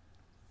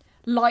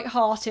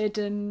light-hearted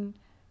and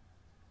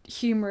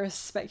humorous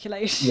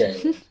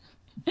speculation.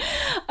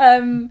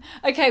 Yeah.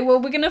 Okay, well,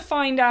 we're going to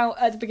find out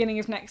at the beginning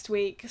of next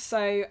week,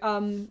 so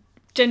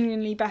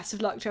genuinely best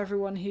of luck to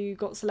everyone who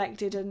got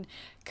selected, and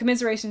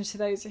commiserations to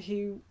those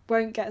who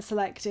won't get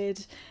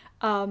selected,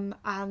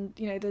 and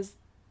you know, there's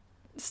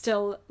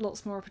still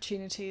lots more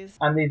opportunities.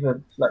 And these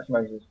are selection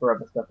races for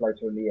other stuff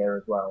later in the year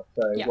as well.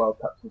 So World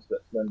Cups in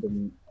Switzerland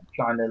and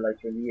China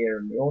later in the year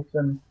in the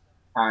autumn,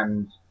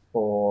 and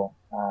for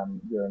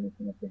Euromeeting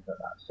and things like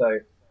that. So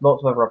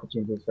lots of other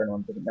opportunities for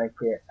anyone who didn't make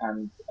it.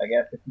 And I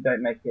guess if you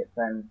don't make it,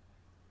 then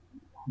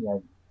you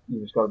know,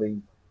 you just got to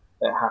be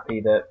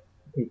happy that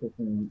people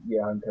from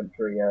your home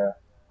country are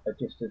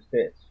just as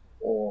fit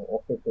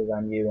or fitter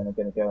than you and are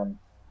going to go and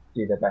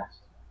do their best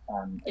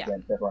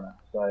against everyone else.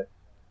 So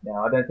yeah,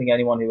 I don't think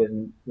anyone who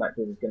isn't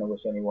selected is going to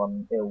wish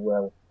anyone ill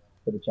will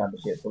for the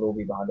championships. We'll all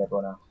be behind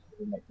everyone else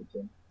who makes the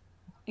team.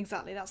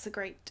 Exactly, that's the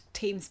great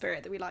team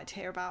spirit that we like to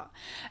hear about.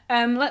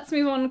 Let's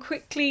move on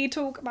quickly,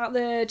 talk about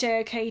the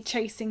JOK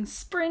Chasing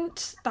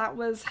Sprint that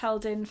was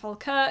held in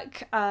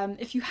Falkirk.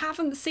 If you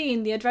haven't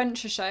seen the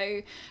adventure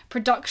show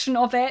production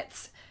of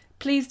it,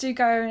 please do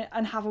go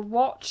and have a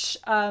watch.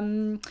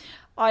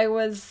 I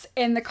was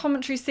in the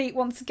commentary seat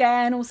once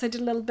again, also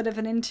did a little bit of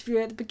an interview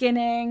at the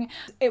beginning.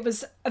 It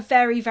was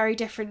very, very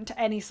different to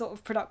any sort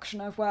of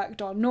production I've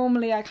worked on.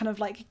 Normally I kind of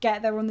like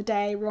get there on the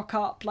day, rock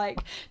up, like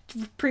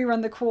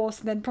pre-run the course,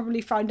 and then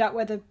probably find out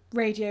where the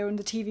radio and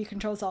the TV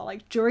controls are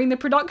like during the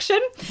production.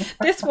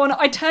 This one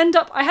I turned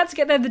up, I had to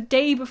get there the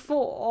day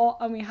before,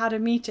 and we had a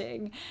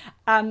meeting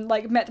and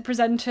like met the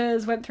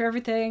presenters, went through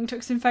everything,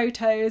 took some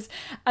photos,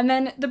 and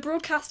then the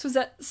broadcast was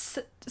at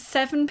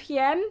 7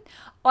 p.m.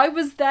 I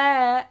was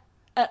there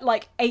at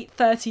like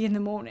 8:30 in the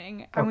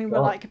morning, and we were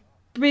like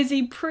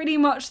busy pretty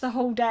much the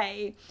whole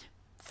day,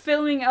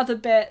 filming other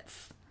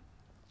bits,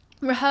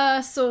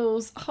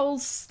 rehearsals,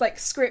 whole like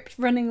script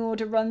running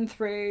order run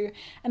through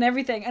and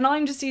everything. And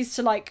I'm just used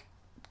to like,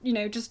 you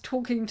know, just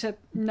talking to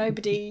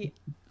nobody,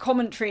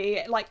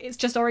 commentary, like it's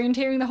just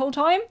orienteering the whole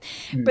time.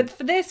 But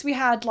for this we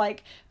had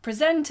like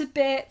presenter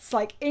bits,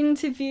 like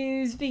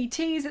interviews,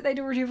 VTs that they'd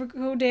already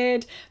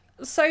recorded,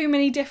 so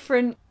many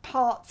different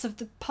parts of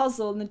the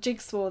puzzle and the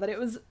jigsaw that it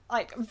was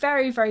like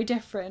very, very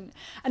different.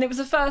 And it was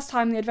the first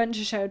time the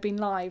adventure show had been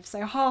live,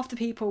 so half the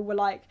people were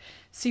like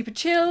super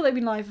chill, they'd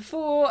been live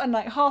before, and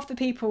like half the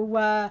people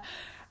were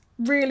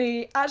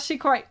really actually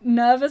quite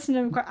nervous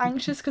and quite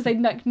anxious because they'd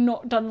like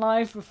not done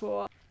live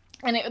before.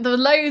 And there were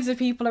loads of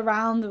people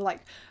around, there were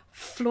like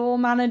floor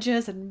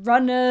managers and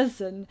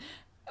runners and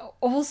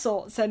all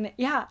sorts, and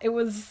yeah, it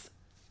was...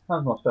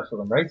 Sounds more stressful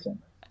than racing.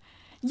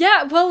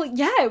 Yeah, well,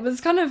 yeah, it was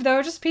kind of, there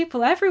were just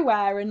people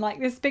everywhere and like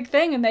this big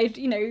thing, and they,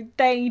 you know,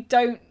 they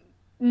don't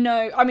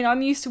know. I mean,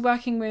 I'm used to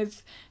working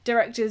with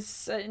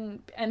directors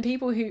and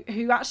people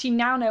who actually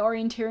now know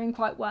orienteering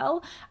quite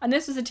well, and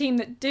this was a team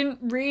that didn't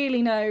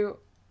really know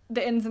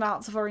the ins and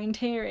outs of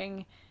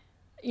orienteering,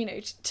 you know,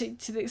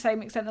 to the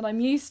same extent that I'm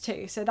used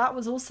to. So that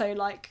was also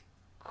like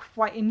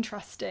quite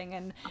interesting,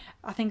 and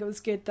I think it was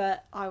good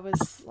that I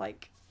was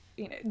like,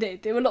 you know,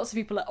 there were lots of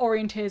people, like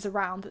orienteers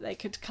around, that they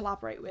could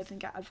collaborate with and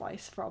get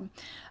advice from.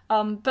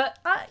 But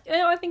you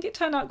know, I think it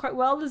turned out quite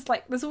well.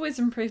 There's always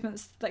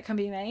improvements that can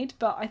be made,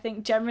 but I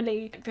think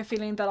generally the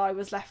feeling that I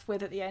was left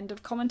with at the end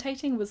of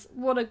commentating was,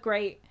 what a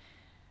great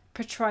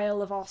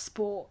portrayal of our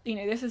sport. You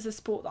know, this is a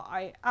sport that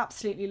I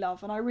absolutely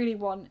love, and I really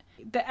want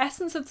the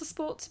essence of the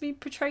sport to be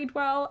portrayed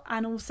well,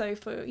 and also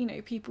for, you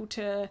know, people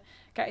to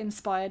get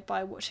inspired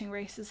by watching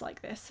races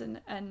like this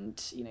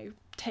and you know,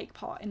 take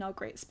part in our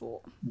great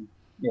sport.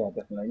 Yeah,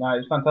 definitely. No, it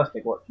was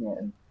fantastic watching it,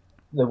 and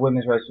the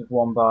women's race was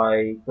won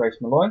by Grace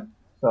Malloy,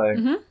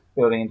 so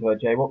building into her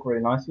jaywalk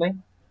really nicely.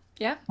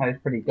 Yeah, and it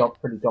was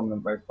pretty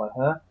dominant race by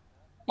her.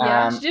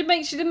 Yeah,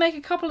 she did make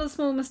a couple of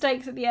small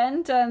mistakes at the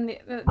end, and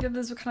the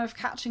others were kind of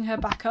catching her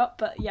back up.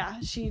 But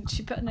yeah, she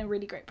put in a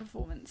really great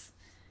performance.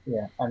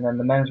 Yeah, and then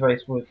the men's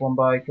race was won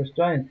by Chris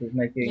Jones, who's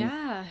making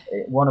Yeah.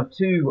 one of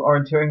 2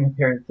 orienteering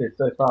appearances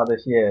so far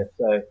this year.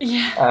 So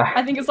yeah,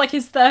 I think it's like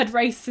his 3rd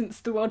race since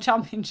the World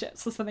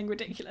Championships or something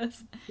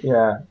ridiculous.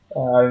 Yeah,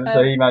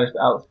 so he managed to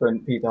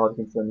outsprint Peter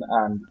Hodgkinson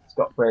and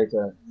Scott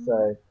Fraser.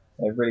 So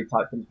really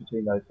tight finish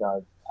between those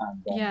guys.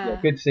 And yeah,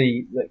 good to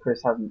see that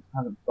Chris hasn't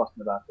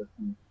forgotten about us.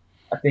 And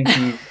I think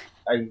he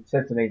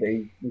said to me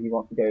that he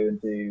wants to go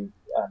and do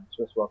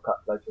Swiss World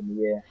Cup later in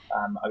the year.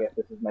 I guess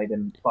this has made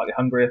him slightly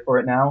hungrier for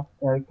it now,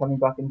 coming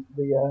back into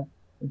the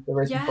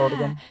racing fold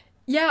again.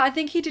 Yeah, I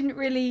think he hadn't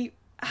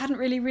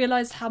really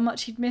realised how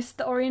much he'd missed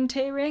the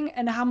orienteering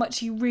and how much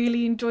he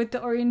really enjoyed the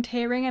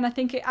orienteering, and I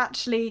think it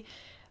actually,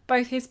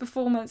 both his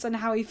performance and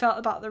how he felt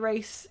about the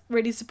race,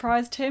 really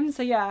surprised him.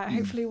 So yeah,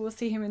 hopefully we'll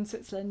see him in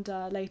Switzerland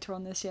later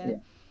on this year. Yeah.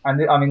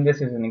 And I mean,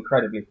 this is an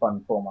incredibly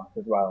fun format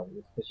as well,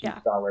 with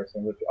pursuit style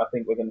racing, which I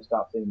think we're going to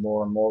start seeing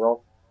more and more of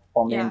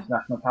on the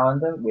international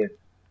calendar, with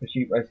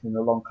pursuit racing in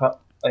the World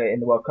Cup,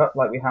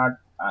 like we had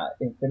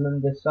in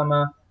Finland this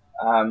summer,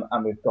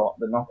 and we've got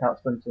the knockout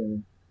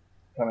sprinting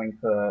coming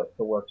for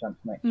World Champs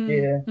next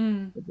year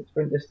with the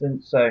sprint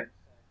distance. So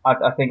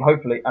I think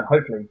hopefully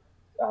for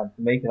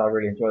me, because I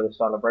really enjoy this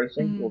style of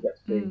racing, we'll get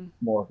to see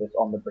more of this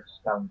on the British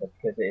calendar,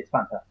 because it is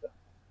fantastic.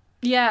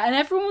 Yeah, and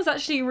everyone was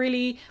actually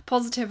really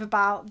positive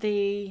about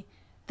the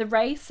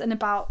race and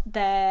about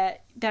their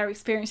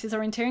experiences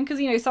orienteering, because,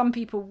 you know, some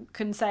people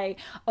can say,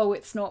 oh,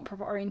 it's not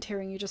proper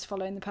orienteering, you're just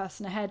following the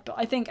person ahead, but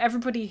I think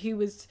everybody who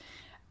was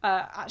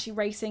actually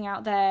racing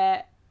out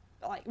there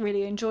like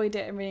really enjoyed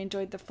it and really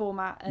enjoyed the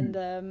format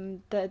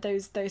and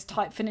those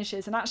tight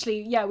finishes. And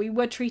actually, yeah, we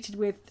were treated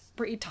with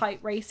pretty tight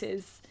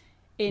races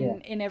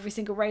in every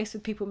single race,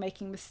 with people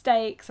making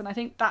mistakes, and I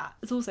think that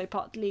is also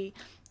partly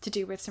to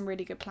do with some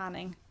really good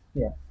planning.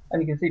 Yeah,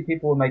 and you can see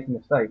people were making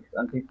mistakes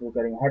and people were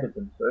getting ahead of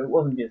them, so it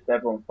wasn't just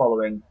everyone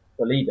following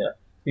the leader.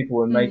 People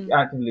were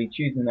actively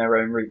choosing their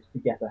own routes to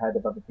get ahead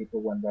of other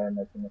people when they're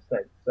making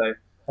mistakes. So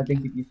I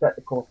think if you set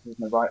the courses in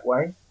the right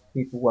way,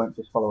 people won't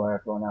just follow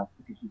everyone else,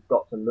 because you've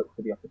got to look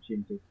for the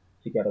opportunity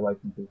to get away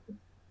from people.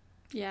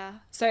 Yeah,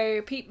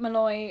 so Pete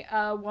Malloy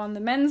won the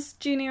men's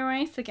junior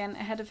race, again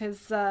ahead of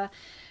his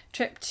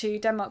trip to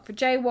Denmark for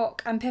jaywalk,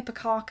 and Pippa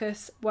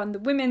Carcass won the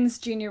women's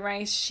junior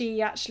race. She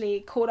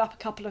actually caught up a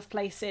couple of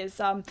places.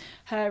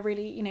 Her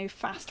really, you know,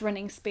 fast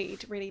running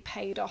speed really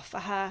paid off for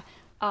her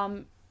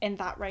in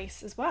that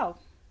race as well.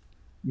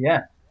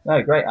 Yeah,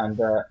 no, great. And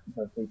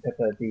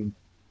Pippa, the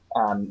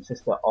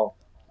sister of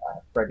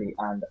Freddie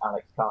and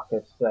Alex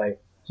Carcass, so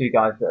 2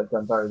 guys that have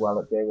done very well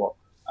at jaywalk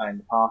in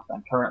the past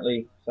and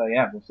currently. So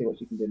yeah, we'll see what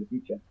she can do in the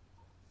future.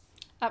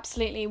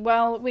 Absolutely.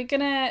 Well, we're going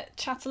to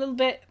chat a little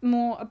bit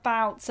more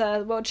about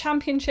the World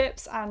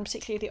Championships and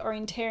particularly the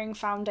Orienteering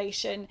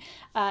Foundation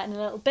in a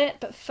little bit.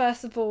 But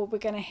first of all, we're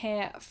going to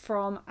hear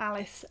from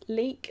Alice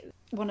Leake,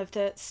 one of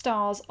the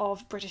stars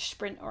of British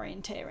sprint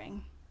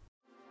orienteering.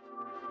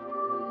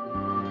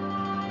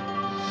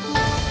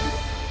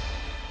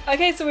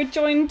 Okay, so we're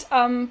joined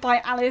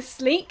by Alice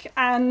Leake,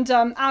 and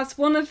as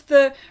one of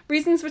the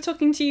reasons we're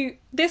talking to you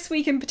this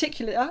week in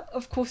particular,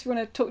 of course we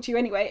want to talk to you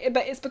anyway,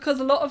 but it's because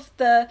a lot of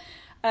the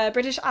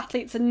British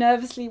athletes are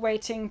nervously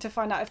waiting to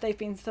find out if they've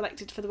been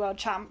selected for the World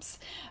Champs.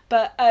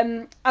 But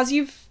as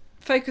you've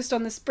focused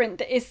on the sprint,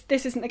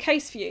 this isn't the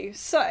case for you.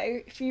 So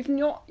if you're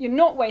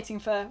not waiting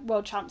for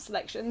World Champ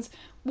selections,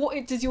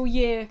 what does your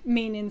year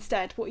mean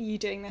instead? What are you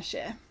doing this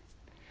year?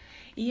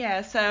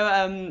 Yeah,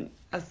 so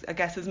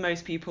as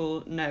most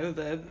people know,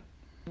 the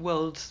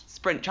World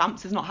Sprint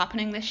Champs is not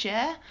happening this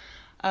year.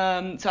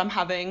 So I'm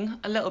having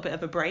a little bit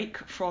of a break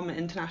from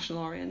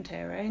international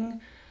orienteering.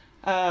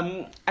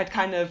 I'd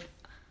kind of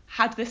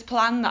had this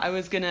plan that I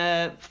was going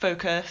to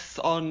focus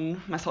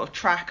on my sort of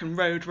track and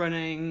road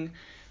running,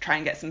 try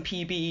and get some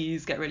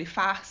PBs, get really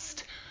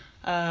fast.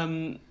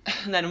 And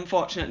then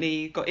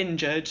unfortunately got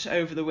injured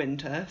over the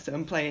winter, so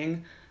I'm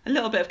playing a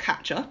little bit of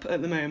catch up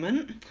at the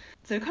moment.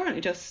 So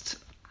currently just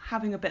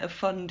having a bit of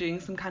fun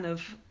doing some kind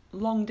of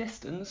long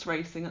distance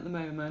racing at the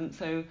moment.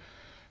 So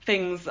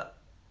things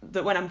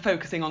that when I'm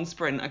focusing on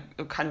sprint, I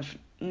kind of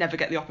never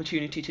get the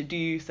opportunity to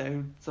do.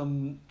 So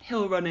some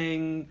hill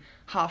running,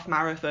 half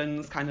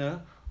marathons, kind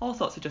of all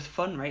sorts of just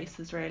fun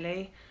races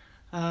really.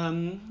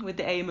 With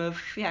the aim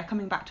of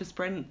coming back to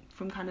sprint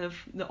from kind of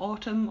the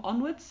autumn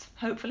onwards,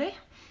 hopefully.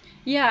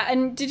 Yeah,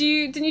 and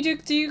didn't you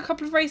do a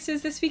couple of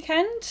races this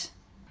weekend?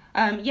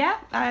 I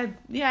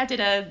did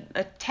a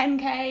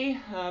 10k.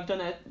 I've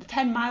done a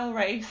 10-mile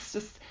race.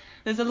 Just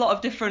there's a lot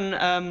of different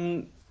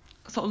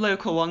sort of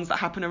local ones that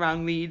happen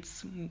around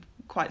Leeds. I'm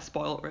quite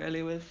spoilt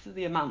really with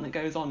the amount that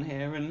goes on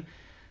here, and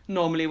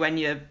normally when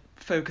you're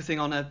focusing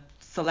on a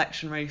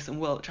selection race and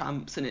world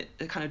champs, and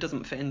it kind of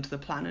doesn't fit into the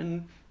plan,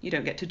 and you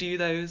don't get to do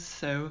those.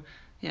 So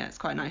yeah, it's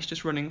quite nice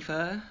just running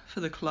for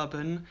the club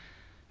and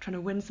trying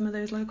to win some of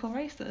those local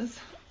races.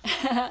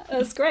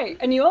 That's great,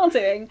 and you are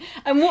doing.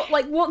 And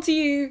what do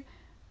you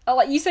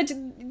like? You said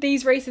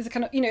these races are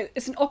kind of,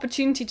 it's an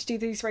opportunity to do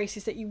these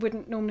races that you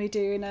wouldn't normally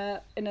do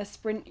in a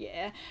sprint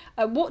year.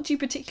 What do you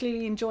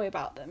particularly enjoy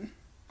about them?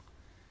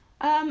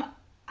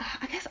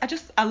 I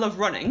guess I love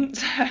running,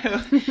 so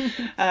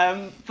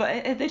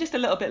but they're just a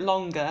little bit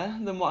longer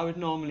than what I would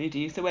normally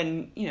do. So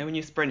when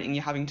you're sprinting,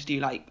 you're having to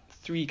do like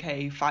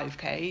 3k,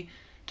 5k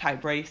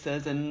type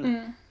races,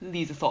 and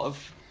these are sort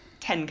of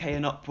 10k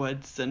and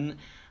upwards, and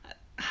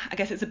I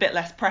guess it's a bit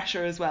less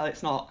pressure as well.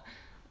 It's not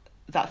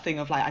that thing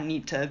of like, I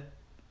need to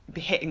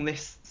be hitting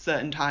this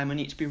certain time, I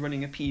need to be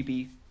running a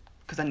PB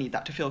because I need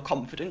that to feel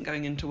confident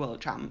going into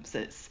world champs.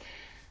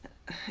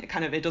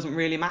 It doesn't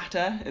really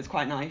matter. It's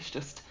quite nice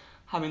just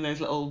having those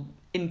little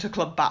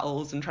inter-club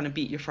battles and trying to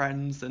beat your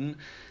friends, and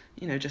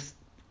just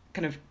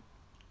kind of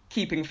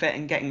keeping fit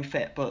and getting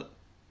fit, but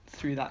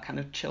through that kind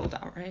of chilled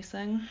out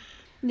racing.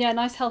 Yeah,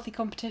 nice healthy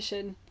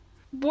competition.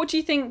 What do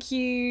you think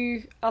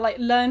you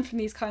learn from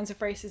these kinds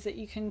of races that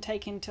you can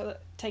take into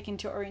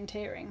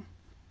orienteering?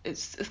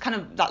 It's kind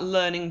of that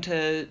learning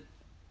to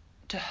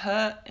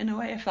hurt in a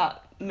way, if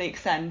that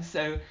makes sense.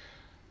 So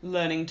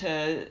learning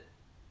to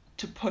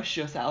push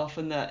yourself,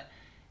 and that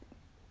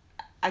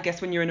I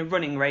guess when you're in a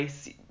running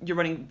race, you're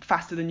running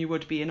faster than you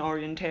would be in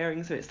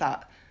orienteering. So it's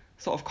that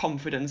sort of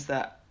confidence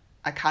that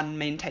I can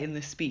maintain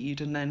this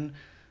speed, and then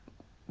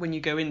when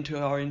you go into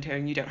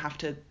orienteering, you don't have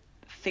to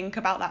think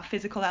about that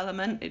physical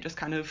element. It just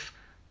kind of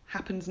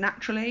happens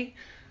naturally.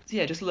 So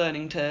yeah, just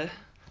learning to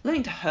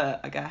hurt,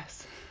 I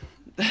guess.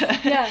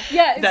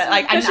 Yeah. That,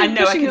 like, I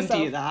know I can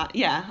yourself. do that.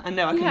 Yeah, I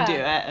know I can do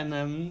it, and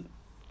I'm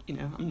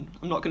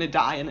not going to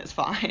die, and it's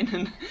fine.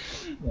 And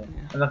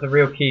and that's a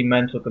real key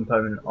mental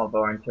component of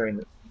orienteering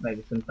that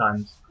maybe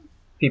sometimes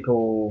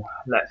people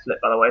let slip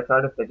by the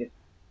wayside if they just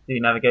do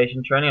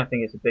navigation training. I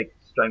think it's a big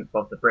strength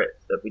of the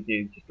Brits that we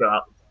do just go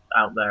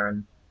out there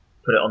and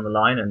put it on the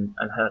line and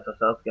hurt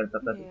ourselves against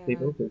athletic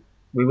people, because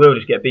we will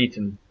just get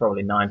beaten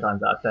probably 9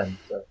 times out of 10.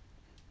 So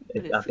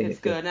I think it's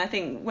good. And I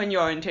think when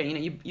you're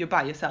orienteering, you're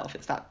by yourself.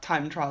 It's that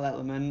time trial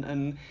element,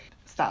 and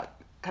it's that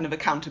kind of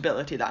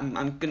accountability that I'm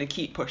going to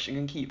keep pushing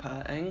and keep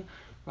hurting,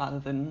 rather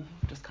than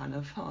just kind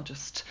of, I'll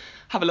just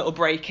have a little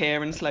break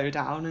here and slow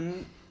down.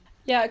 And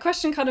yeah, a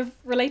question kind of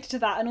related to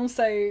that, and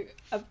also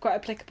quite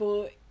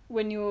applicable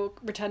when you're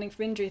returning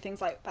from injury,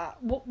 things like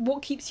that.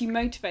 What keeps you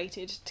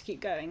motivated to keep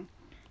going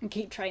and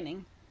keep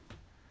training?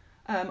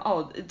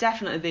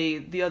 Definitely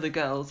the other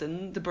girls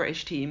in the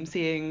British team,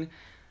 seeing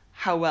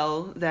how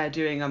well they're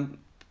doing. I've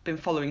been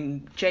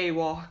following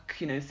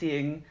Jaywalk,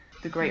 seeing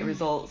the great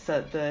results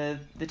at the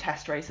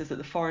test races that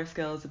the Forest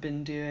girls have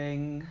been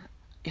doing.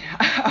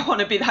 I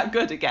want to be that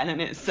good again,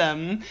 and it's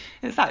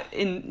that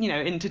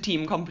inter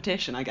team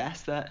competition, I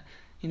guess, that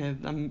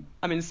I'm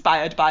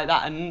inspired by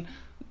that, and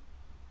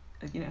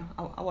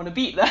I want to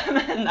beat them,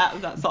 and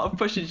that sort of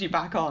pushes you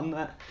back on.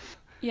 That.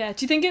 Yeah.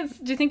 Do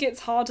you think it's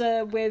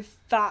harder with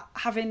that,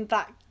 having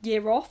that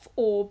year off,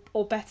 or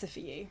better for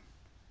you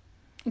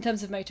in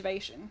terms of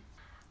motivation?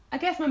 I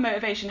guess my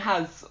motivation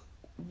has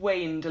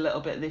waned a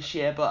little bit this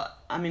year, but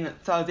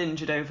so I was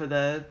injured over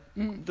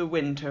the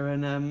winter,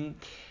 and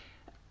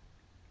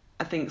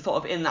I think sort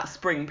of in that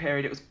spring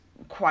period it was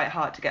quite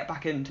hard to get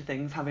back into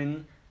things,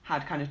 having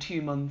had kind of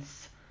 2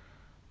 months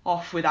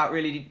off without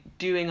really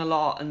doing a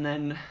lot, and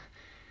then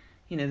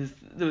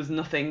there was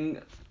nothing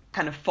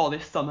kind of for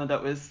this summer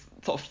that was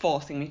sort of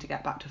forcing me to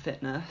get back to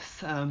fitness,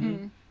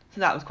 so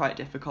that was quite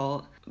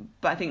difficult.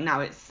 But I think now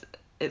it's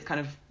kind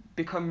of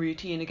become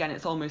routine again.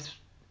 It's almost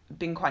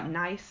been quite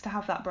nice to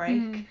have that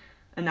break,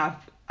 and now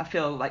I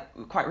feel like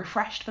quite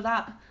refreshed for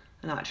that,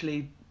 and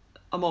actually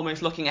I'm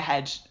almost looking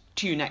ahead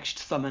to next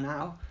summer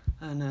now,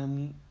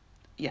 and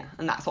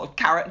and that sort of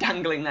carrot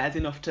dangling there is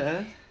enough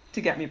to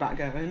get me back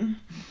going.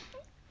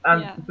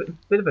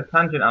 Bit of a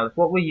tangent, Alice.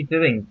 What were you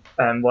doing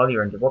while you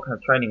were injured? What kind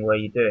of training were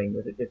you doing?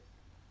 Was it just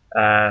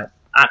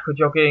aqua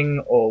jogging,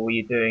 or were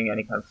you doing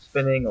any kind of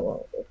spinning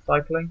or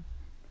cycling?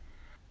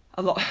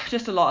 A lot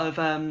of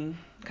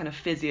kind of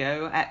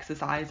physio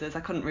exercises. I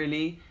couldn't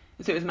really,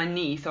 so it was my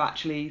knee, so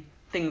actually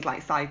things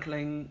like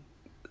cycling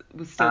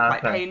was still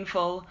quite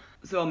painful,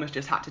 so I almost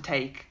just had to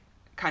take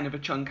kind of a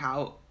chunk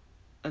out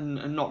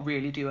and not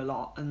really do a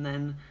lot. And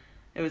then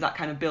it was that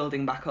kind of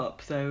building back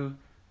up. So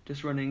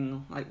just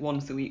running like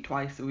once a week,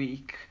 twice a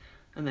week,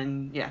 and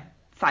then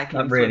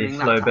cycling, That really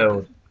swimming, slow that type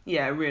build.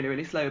 of really,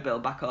 really slow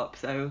build back up.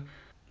 So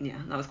yeah,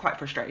 that was quite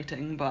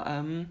frustrating, but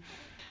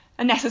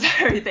a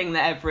necessary thing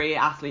that every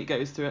athlete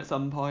goes through at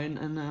some point.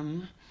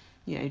 And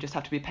you just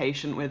have to be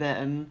patient with it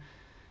and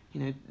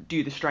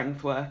do the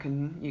strength work,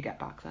 and you get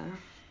back there.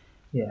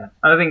 Yeah,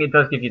 I think it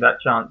does give you that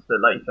chance that,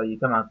 like you say, you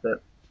come out of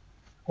it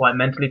quite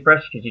mentally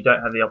fresh because you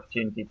don't have the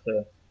opportunity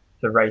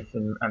to race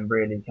and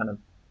really kind of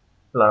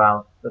blow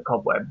out the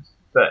cobwebs.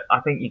 But I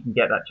think you can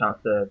get that chance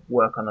to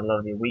work on a lot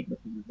of your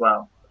weaknesses as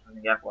well. Which I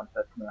think everyone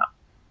says coming out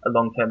a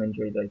long-term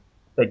injury,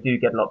 they do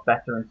get a lot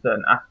better in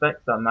certain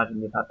aspects. So I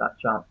imagine you've had that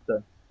chance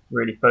to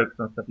really focus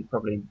on stuff you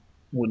probably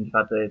wouldn't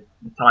have had the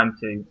time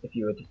to if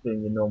you were just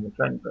doing your normal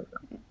training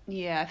program.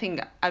 Yeah, I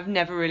think I've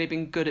never really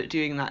been good at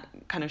doing that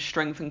kind of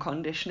strength and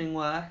conditioning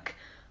work.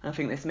 And I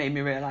think this made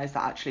me realise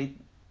that actually,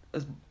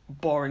 as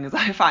boring as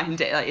I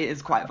find it, like, it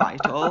is quite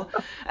vital.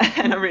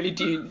 And I really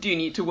do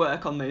need to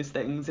work on those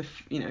things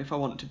if I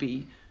want to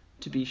be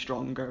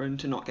stronger and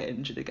to not get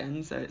injured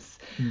again. So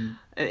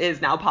it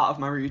is now part of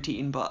my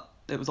routine, but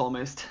it was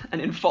almost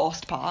an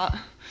enforced part.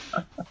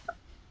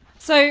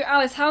 So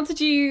Alice, how did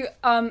you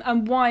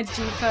and why did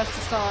you first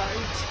decide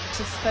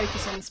to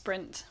focus on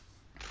sprint?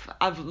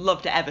 I've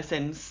loved it ever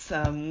since.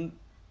 When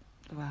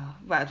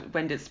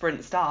did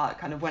sprint start?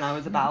 Kind of when I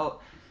was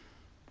about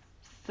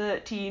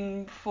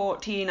 13,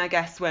 14, I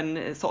guess, when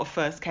it sort of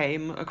first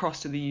came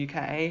across to the UK.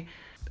 I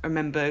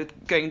remember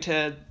going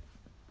to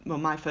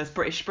my first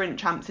British sprint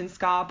champs in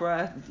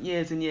Scarborough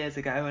years and years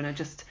ago, and I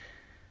just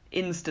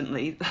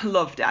instantly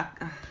loved it.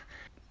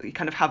 You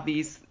kind of have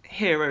these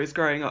heroes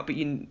growing up, but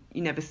you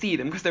never see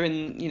them because they're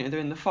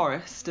in the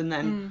forest, and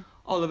then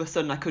all of a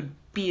sudden I could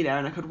be there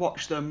and I could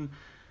watch them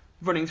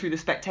running through the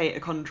spectator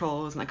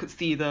controls, and I could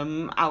see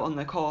them out on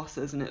their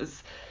courses, and it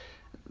was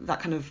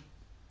that kind of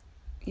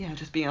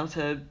just being able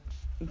to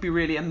be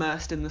really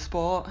immersed in the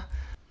sport.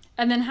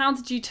 And then how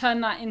did you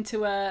turn that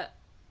into a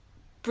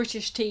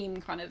British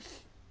team kind of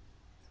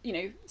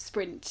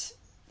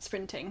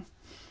sprinting?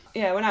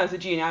 Yeah, when I was a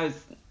junior I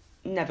was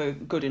never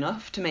good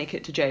enough to make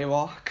it to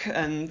JWOC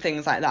and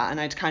things like that,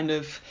 and I'd kind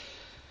of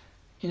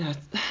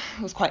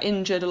was quite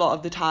injured a lot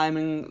of the time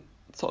and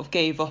sort of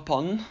gave up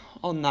on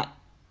that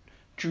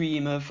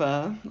dream of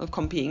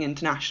competing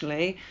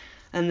internationally.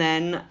 And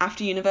then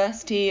after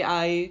university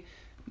I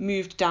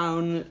moved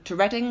down to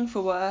Reading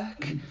for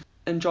work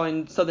and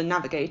joined Southern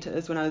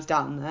Navigators when I was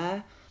down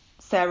there.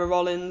 Sarah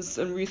Rollins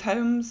and Ruth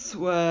Holmes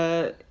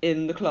were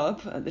in the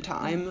club at the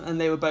time, and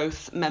they were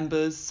both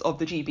members of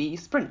the GB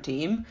sprint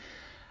team.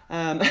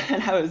 And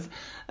I was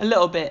a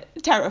little bit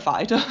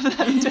terrified of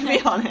them, to be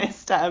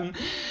honest.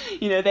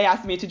 They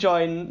asked me to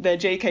join the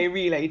JK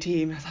relay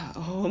team. I was like,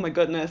 oh my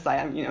goodness,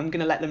 I'm going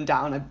to let them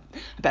down. I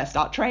better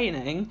start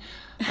training.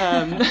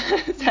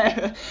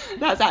 So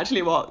that's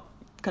actually what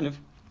kind of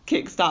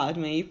kick-started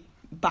me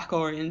back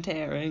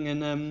orienteering.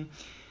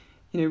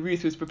 And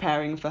Ruth was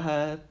preparing for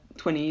her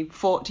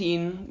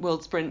 2014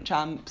 World Sprint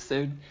Champs,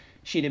 so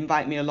she'd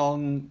invite me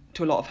along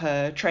to a lot of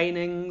her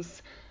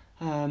trainings,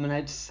 and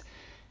I'd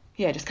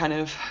just kind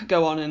of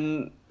go on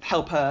and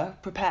help her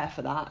prepare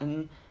for that.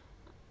 And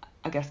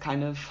I guess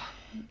kind of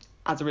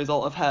as a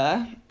result of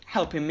her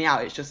helping me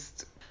out, it's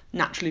just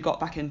naturally got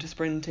back into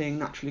sprinting,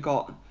 naturally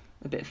got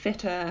a bit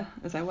fitter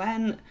as I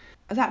went.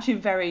 I was actually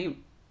very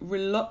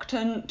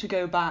reluctant to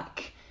go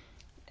back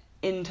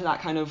into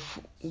that kind of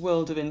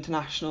world of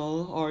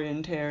international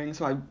orienteering,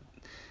 so I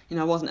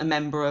wasn't a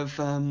member of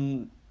a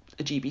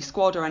GB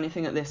squad or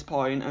anything at this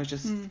point. I was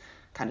just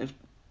kind of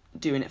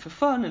doing it for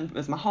fun and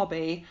as my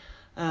hobby.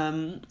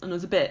 And I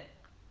was a bit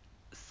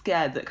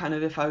scared that kind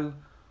of if I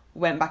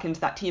went back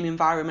into that team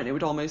environment, it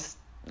would almost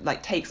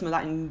like take some of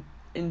that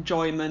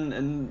enjoyment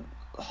and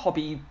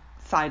hobby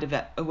side of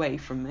it away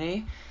from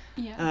me.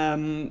 Yeah.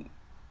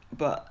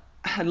 But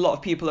I had a lot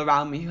of people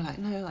around me who were like,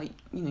 no, like,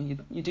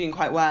 you're doing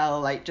quite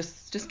well, like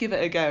just give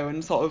it a go,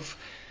 and sort of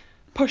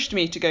pushed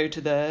me to go to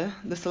the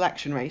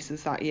selection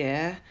races that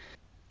year.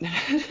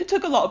 It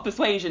took a lot of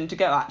persuasion to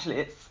go, actually.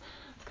 It's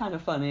kind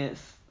of funny.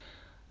 It's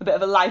a bit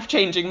of a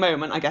life-changing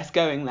moment, I guess,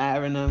 going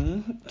there,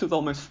 and it was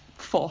almost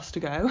forced to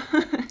go.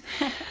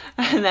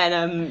 And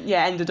then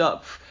ended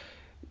up,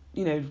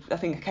 I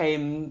think I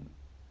came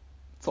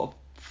sort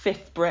of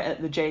 5th Brit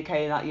at the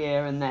JK that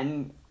year, and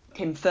then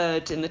came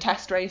 3rd in the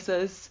test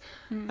races,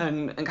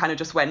 and kind of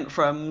just went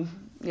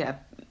from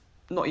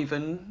not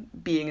even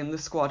being in the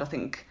squad. I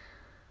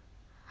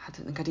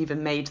don't think I'd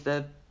even made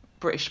the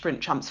British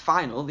Sprint Champs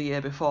final the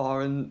year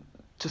before, and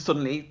to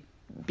suddenly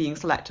being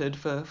selected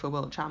for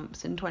World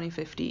Champs in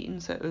 2015.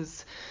 So it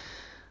was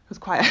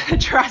quite a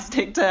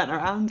drastic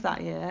turnaround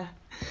that year.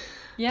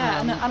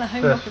 Yeah, and a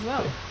home walk as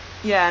well.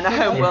 Yeah, and a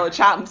home World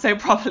Champ, so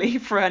probably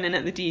thrown in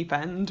at the deep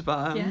end.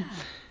 But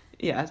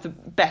it's the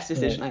best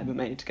decision I ever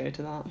made to go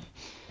to that.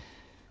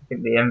 I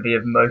think the envy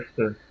of most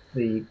of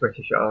the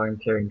British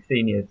orienteering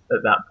seniors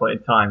at that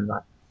point in time,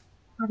 like,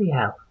 bloody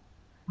hell,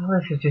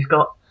 Alice has just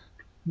got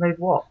made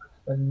what?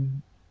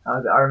 And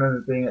I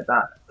remember being at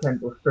that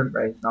Kentville sprint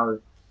race, and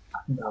I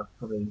think I was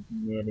probably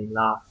nearly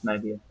last,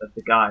 maybe, of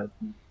the guys.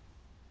 And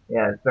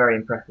yeah, it's very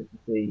impressive to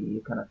see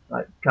you kind of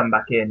like come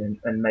back in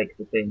and make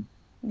the team.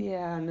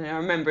 Yeah, no, I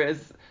remember it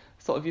as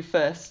sort of your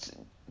first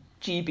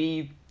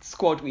GB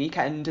squad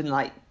weekend in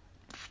like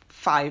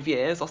 5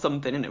 years or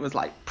something, and it was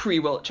like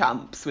pre-World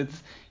Champs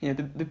with the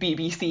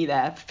BBC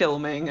there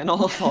filming and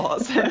all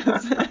sorts. It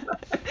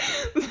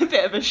was a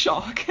bit of a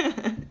shock.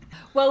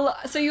 Well,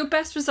 so your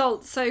best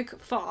result so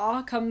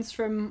far comes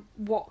from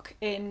WOC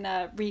in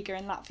Riga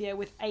in Latvia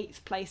with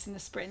 8th place in the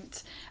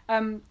sprint.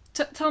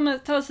 Tell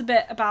us a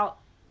bit about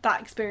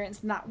that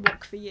experience and that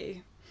WOC for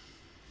you.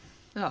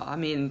 Oh, I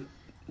mean,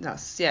 it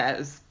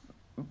was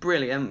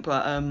brilliant,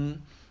 but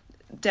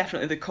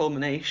definitely the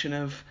culmination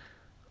of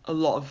a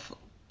lot of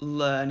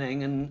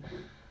learning and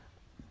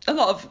a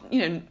lot of,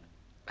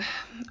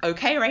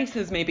 okay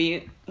races,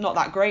 maybe not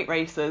that great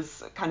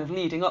races kind of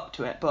leading up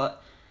to it,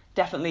 but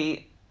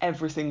definitely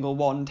every single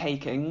one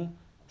taking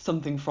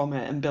something from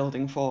it and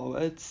building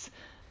forwards.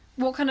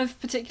 What kind of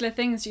particular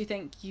things do you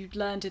think you'd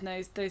learned in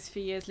those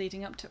few years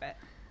leading up to it?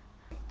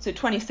 So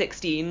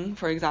 2016,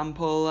 for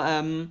example,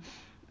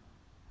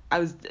 I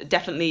was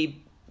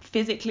definitely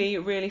physically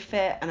really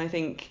fit, and I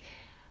think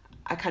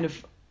I kind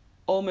of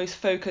almost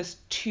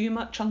focused too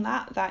much on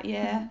that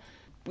year.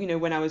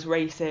 When I was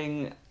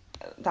racing,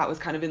 that was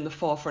kind of in the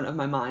forefront of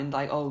my mind,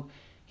 like, oh,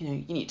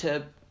 you need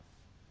to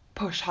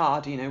push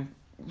hard,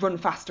 run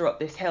faster up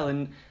this hill,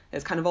 and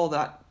it's kind of all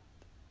that,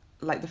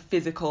 like the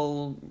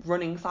physical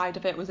running side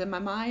of it was in my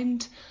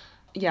mind.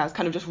 Yeah, I was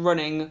kind of just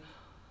running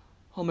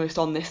almost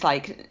on this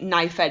like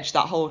knife edge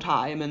that whole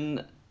time,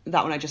 and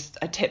that one I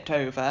tipped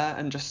over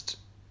and just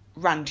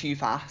ran too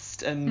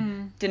fast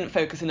and didn't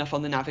focus enough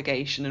on the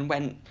navigation, and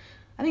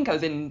I think I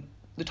was in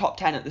the top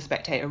 10 at the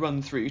spectator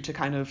run through to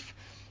kind of,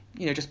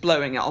 just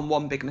blowing it on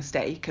one big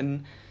mistake,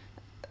 and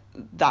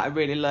that I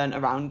really learned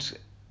around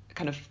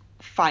kind of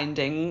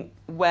finding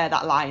where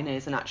that line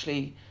is and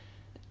actually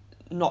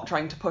not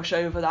trying to push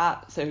over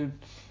that. So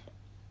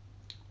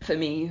for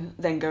me,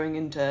 then going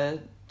into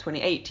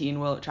 2018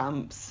 World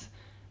Champs,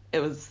 it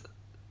was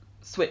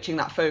switching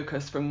that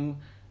focus from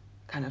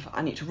kind of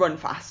I need to run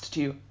fast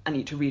to I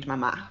need to read my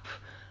map,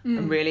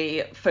 and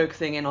really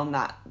focusing in on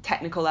that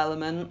technical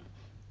element.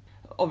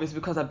 Obviously,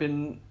 because I've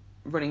been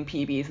running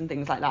PBs and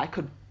things like that, I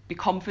could be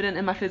confident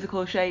in my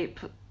physical shape,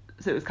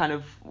 so it was kind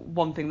of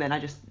one thing then I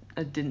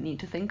didn't need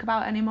to think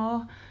about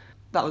anymore.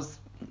 That was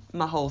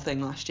my whole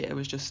thing last year,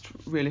 was just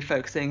really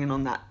focusing in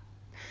on that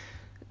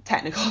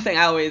technical thing.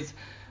 I always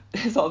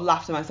sort of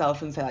laugh to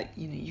myself and say, like,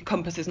 your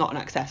compass is not an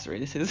accessory.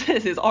 This is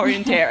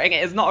orienteering.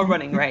 It is not a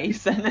running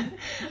race. And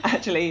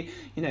actually,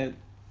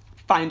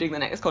 finding the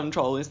next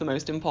control is the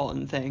most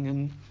important thing.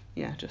 And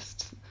yeah,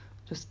 just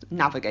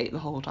navigate the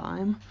whole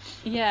time.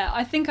 Yeah,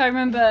 I think I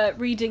remember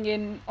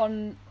reading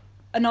on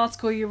an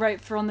article you wrote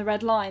for On the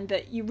Red Line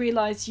that you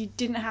realised you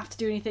didn't have to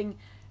do anything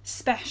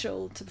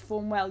special to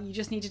perform well. You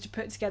just needed to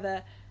put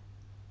together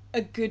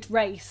a good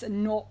race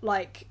and not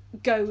like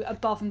go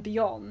above and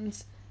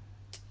beyond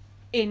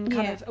in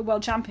kind of a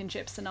world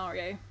championship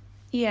scenario.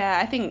 Yeah,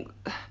 I think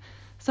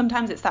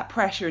sometimes it's that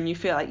pressure and you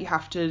feel like you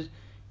have to,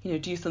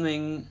 do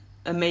something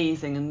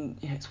amazing, and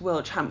it's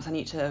world champs, I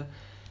need to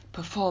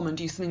perform and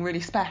do something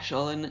really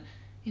special, and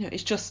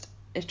it's just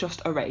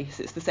a race.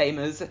 It's the same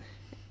as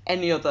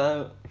any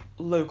other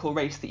local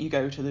race that you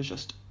go to. There's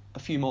just a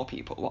few more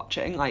people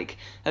watching. Like,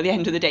 at the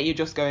end of the day, you're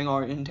just going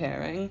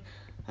orienteering.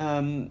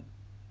 And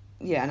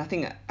I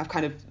think I've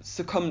kind of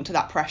succumbed to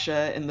that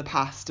pressure in the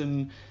past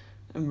and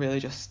really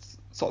just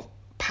sort of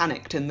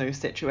panicked in those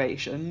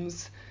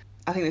situations.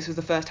 I think this was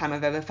the first time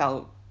I've ever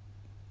felt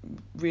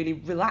really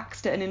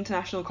relaxed at an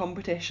international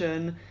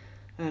competition,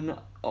 and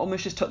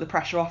almost just took the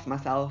pressure off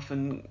myself,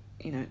 and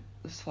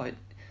it's like,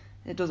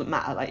 it doesn't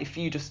matter, like, if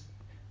you just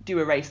do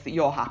a race that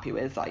you're happy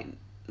with, like,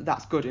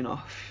 that's good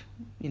enough,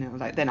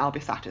 like, then I'll be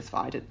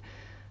satisfied.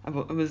 I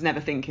was never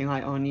thinking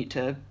like, oh, I need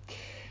to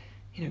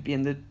be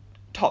in the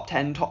top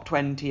 10, top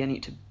 20, I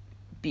need to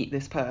beat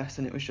this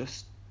person. It was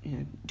just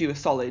do a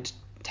solid,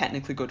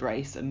 technically good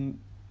race, and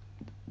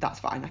that's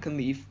fine. I can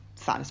leave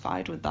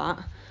satisfied with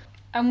that.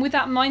 And with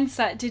that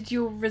mindset, did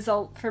your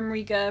result from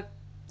Riga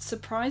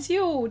surprise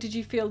you, or did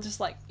you feel just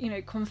like,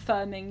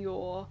 confirming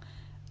your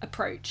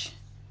approach?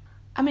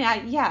 I mean,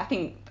 I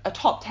think a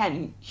top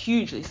 10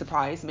 hugely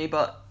surprised me,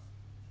 but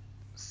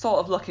sort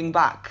of looking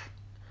back,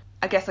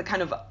 I guess I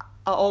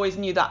always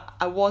knew that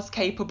I was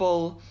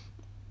capable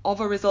of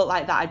a result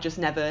like that. I just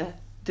never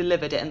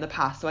delivered it in the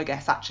past. So I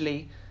guess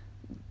actually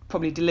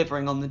probably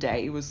delivering on the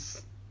day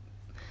was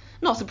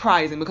not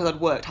surprising because I'd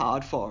worked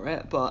hard for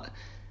it, but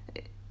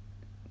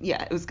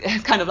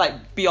it's kind of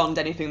like beyond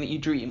anything that you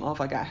dream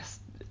of, I guess.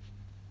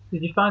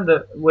 Did you find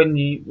that when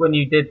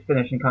you did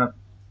finish and kind of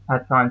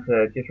had time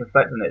to just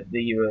reflect on it,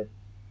 that you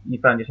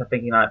found yourself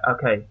thinking like,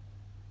 okay,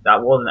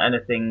 that wasn't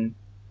anything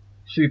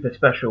super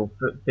special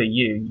for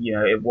you,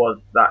 it was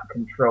that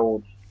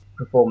controlled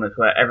performance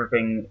where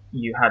everything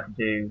you had to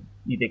do,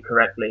 you did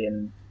correctly,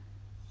 and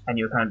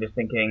you were kind of just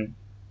thinking,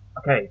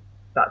 okay,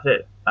 that's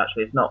it.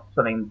 Actually, it's not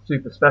something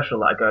super special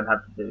that I go and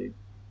have to do,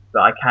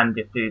 but I can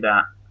just do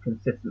that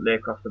consistently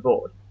across the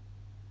board.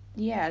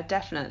 Yeah,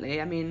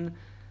 definitely. I mean,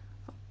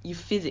 you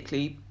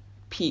physically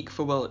peak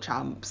for world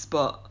champs,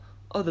 but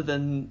other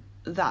than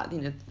that,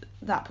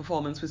 that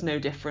performance was no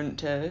different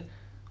to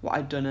what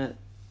I'd done at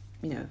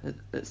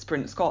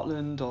Sprint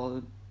Scotland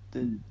or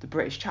the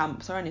British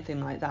champs or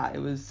anything like that. It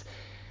was,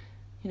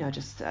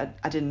 just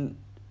I didn't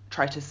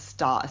try to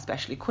start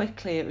especially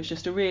quickly. It was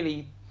just a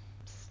really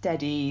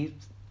steady,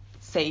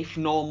 safe,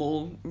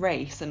 normal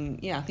race, and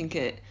I think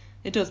it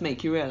does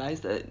make you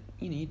realise that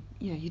you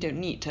don't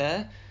need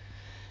to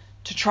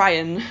try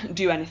and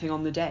do anything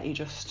on the day.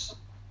 Just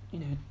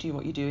do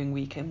what you're doing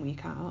week in,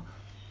 week out.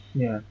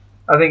 Yeah,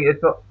 I think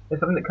it's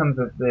something that comes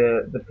with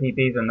the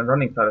PBs and the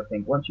running side of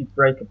things. Once you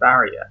break a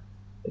barrier,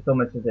 it's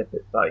almost as if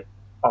it's like,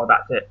 oh,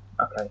 that's it.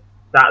 Okay,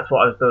 that's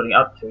what I was building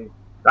up to.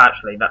 But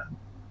actually,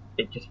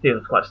 it just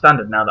feels quite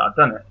standard now that I've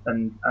done it.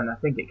 And I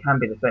think it can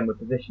be the same with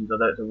positions,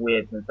 although it's a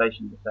weird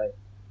sensation to say,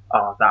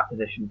 oh, that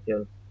position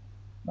feels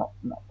not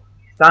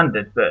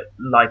standard, but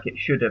like it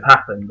should have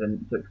happened.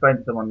 And to explain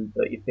to someone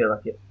that you feel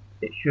like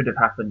it should have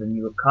happened and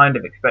you were kind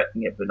of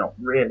expecting it, but not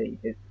really,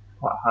 is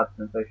quite a hard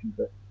sensation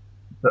to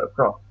put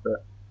across.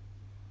 But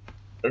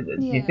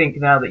do you think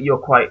now that you're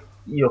quite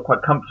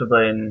comfortable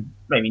in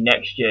maybe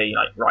next year, you're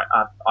like, right,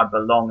 I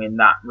belong in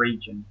that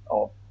region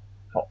of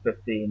top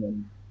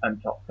 15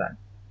 and top 10?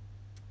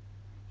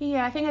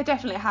 Yeah, I think I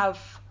definitely have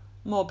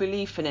more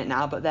belief in it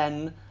now, but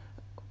then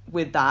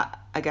with that,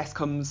 I guess,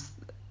 comes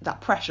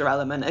that pressure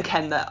element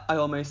again that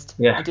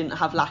I didn't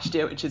have last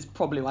year, which is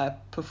probably why I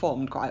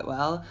performed quite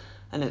well.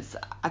 And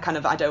I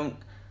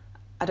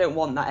don't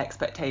want that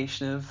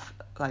expectation of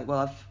like,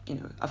 well,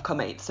 I've come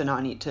 8th, so now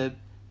I need to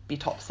be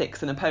top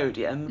 6 in a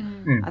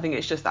podium. I think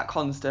it's just that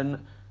constant,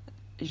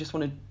 you just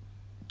want to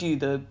do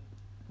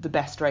the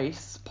best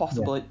race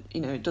possible.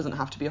 Yeah. It doesn't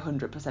have to be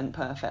 100%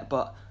 perfect,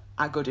 but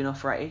a good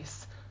enough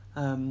race.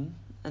 And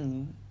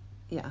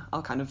yeah,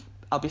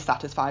 I'll be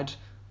satisfied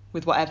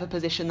with whatever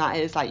position that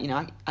is. Like,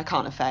 I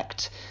can't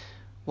affect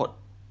what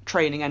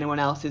training anyone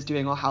else is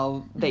doing or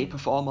how they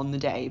perform on the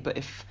day, but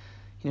if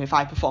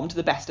I perform to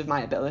the best of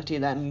my ability,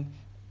 then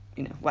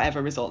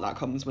whatever result that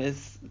comes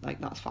with, like,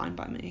 that's fine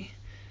by me.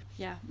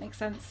 Yeah, makes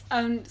sense.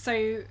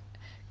 So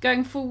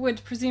going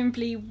forward,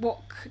 presumably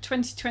WOC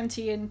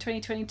 2020 and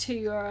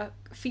 2022 are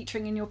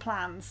featuring in your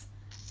plans.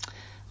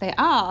 They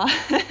are.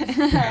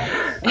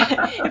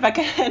 If I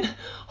can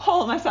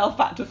haul myself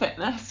back to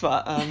fitness,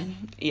 but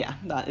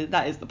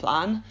that is the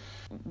plan.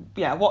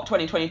 Yeah, WOC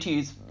 2022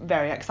 is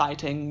very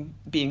exciting,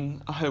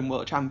 being a home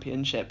world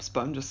championships,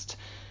 but I'm just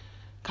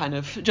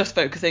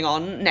focusing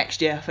on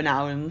next year for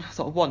now and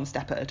sort of one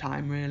step at a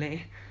time,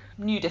 really.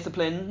 New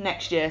discipline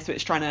next year, so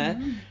it's trying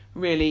to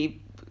really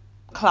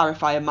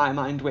clarify in my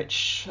mind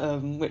which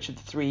of the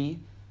 3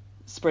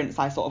 sprints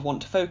I sort of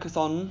want to focus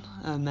on,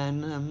 and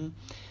then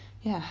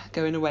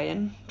going away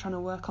and trying to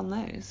work on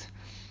those.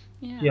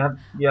 Yeah. Do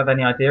you have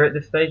any idea at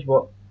this stage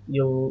what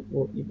you'll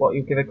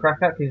give a crack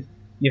at? Because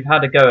you've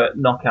had a go at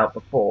knockout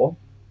before,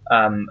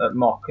 at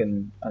mock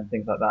and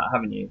things like that,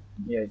 haven't you?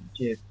 Yeah,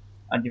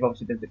 and you've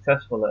obviously been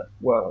successful at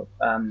World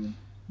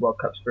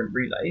Cup sprint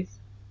relays.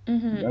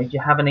 Mm-hmm. Do you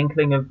have an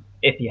inkling of,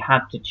 if you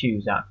had to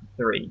choose out of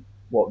 3,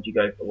 what would you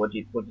go for? What do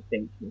you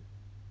think?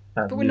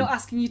 But we're not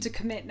asking you to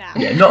commit now.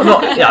 Yeah,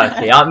 not. Yeah,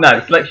 see,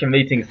 no, selection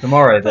meetings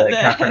tomorrow that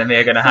Catherine and me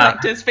are going to have.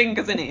 Selectors'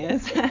 fingers and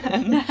ears.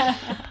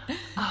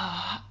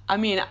 I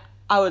mean,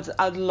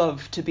 I'd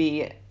love to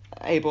be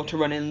able to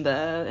run in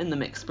the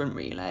mixed sprint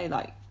relay.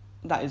 Like,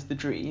 that is the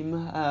dream.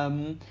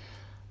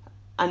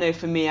 I know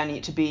for me, I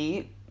need to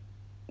be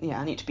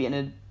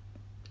in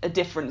a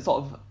different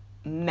sort of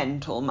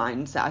mental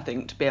mindset, I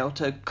think, to be able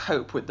to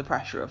cope with the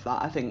pressure of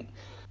that. I think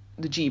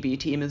the GB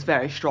team is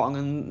very strong,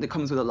 and it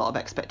comes with a lot of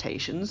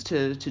expectations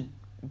to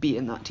be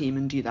in that team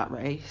and do that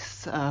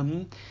race.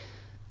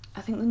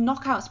 I think the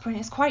knockout sprint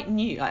is quite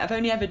new. Like, I've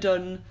only ever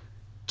done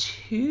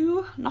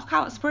 2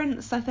 knockout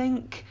sprints, I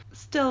think.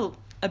 Still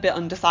a bit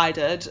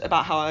undecided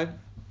about how I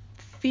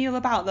feel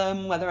about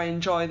them, whether I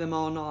enjoy them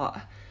or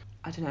not.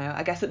 I don't know.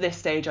 I guess at this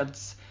stage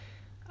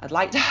I'd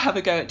like to have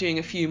a go at doing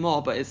a few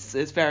more, but it's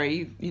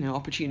very,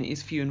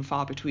 opportunities few and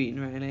far between,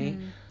 really.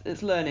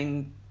 It's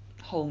learning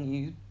whole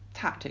new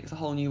tactics, a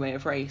whole new way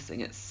of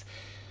racing.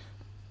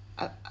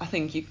 I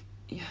think you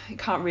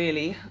can't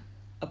really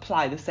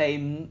apply the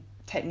same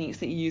techniques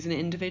that you use in an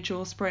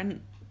individual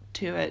sprint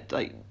to it.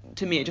 Like,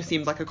 to me, it just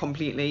seems like a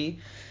completely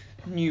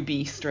new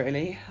beast,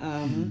 really.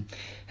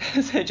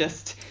 So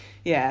just,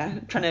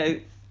 trying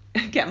to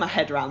get my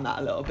head around that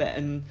a little bit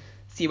and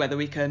see whether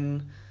we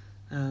can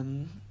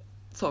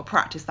sort of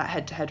practice that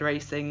head-to-head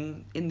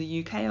racing in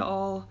the UK at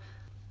all.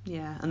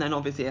 Yeah, and then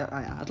obviously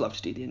I'd love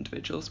to do the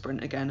individual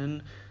sprint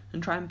again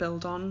and try and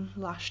build on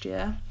last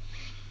year.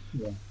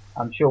 Yeah,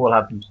 I'm sure we'll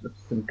have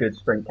some good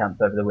sprint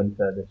camps over the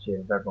winter this year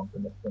if everyone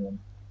can listen.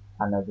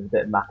 And there's a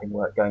bit of mapping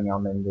work going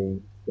on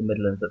in the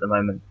Midlands at the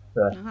moment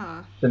for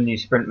some new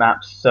sprint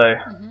maps. So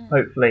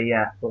hopefully,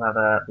 we'll have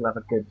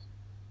a good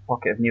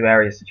pocket of new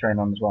areas to train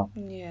on as well.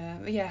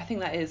 Yeah, I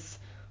think that is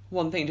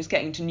one thing, just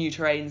getting to new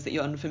terrains that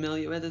you're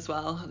unfamiliar with as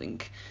well. I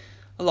think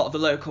a lot of the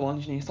local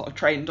ones you sort of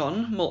trained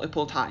on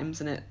multiple times,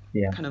 and it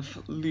kind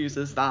of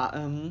loses that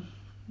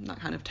that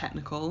kind of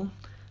technical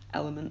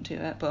element to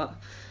it. But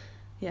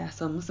yeah,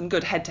 some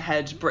good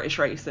head-to-head British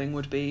racing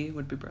would be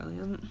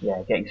brilliant.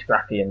 Yeah, getting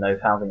scrappy in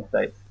those housing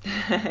estates.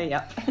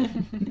 Yep.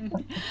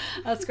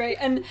 That's great.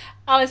 And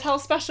Alice, how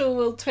special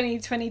will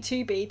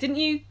 2022 be? Didn't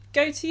you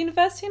go to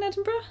university in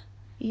Edinburgh?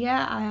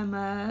 Yeah, I am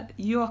a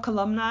York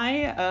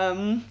alumni.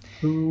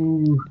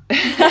 Ooh.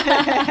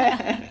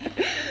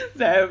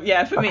 So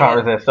yeah, for me, I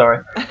can't resist.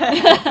 Sorry.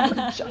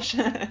 Shush.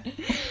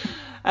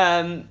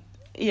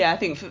 Yeah, I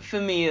think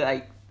for me,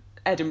 like,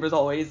 Edinburgh's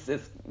always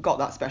has got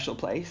that special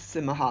place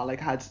in my heart.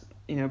 Like, I had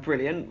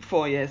brilliant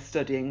 4 years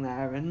studying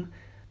there, and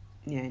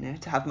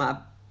to have my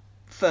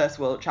first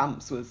World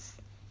Champs was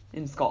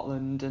in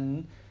Scotland,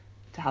 and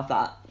to have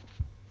that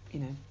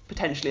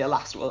potentially a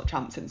last World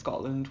Champs in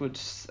Scotland would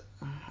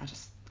I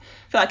just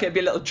feel like it'd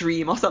be a little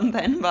dream or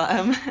something.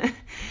 But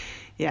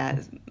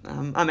yeah,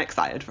 I'm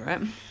excited for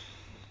it.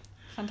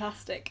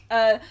 Fantastic.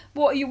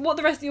 What are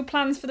the rest of your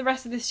plans for the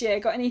rest of this year?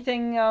 Got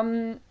anything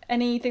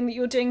that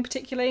you're doing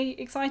particularly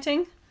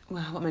exciting?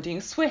 Well, what am I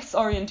doing? Swiss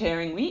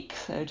orienteering week,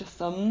 so just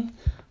some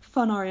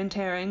fun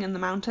orienteering in the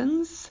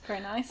mountains. Very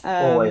nice.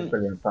 Always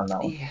brilliant fun,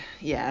 that one.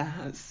 Yeah,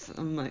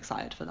 I'm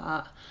excited for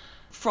that.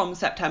 From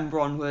September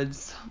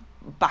onwards,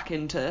 back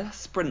into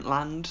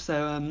Sprintland,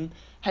 so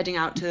heading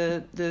out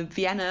to the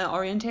Vienna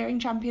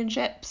Orienteering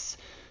Championships.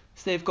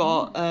 So they've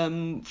got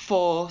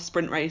 4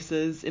 sprint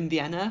races in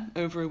Vienna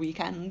over a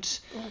weekend.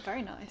 Oh,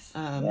 very nice.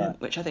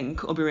 Which I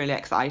think will be really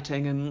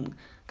exciting and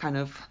kind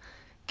of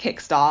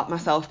kickstart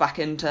myself back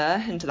into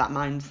that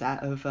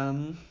mindset of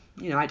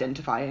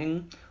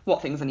identifying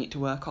what things I need to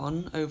work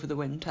on over the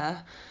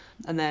winter.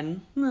 And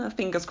then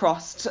fingers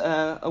crossed,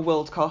 a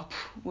World Cup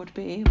would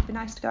be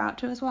nice to go out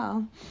to as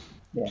well.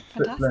 Yeah,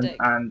 Fantastic. Switzerland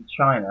and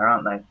China,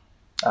 aren't they?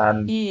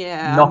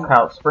 Yeah.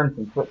 Knockout sprint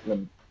in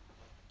Switzerland.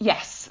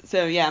 Yes.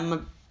 So yeah, my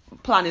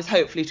plan is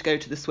hopefully to go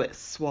to the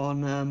Swiss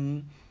one.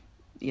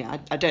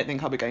 I don't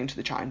think I'll be going to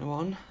the China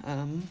one.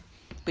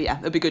 But yeah,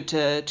 it'll be good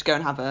to go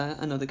and have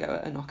another go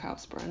at a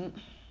knockout sprint.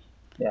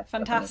 Yeah.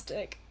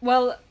 Fantastic. Definitely.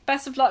 Well,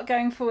 best of luck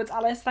going forwards,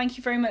 Alice. Thank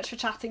you very much for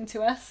chatting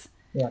to us.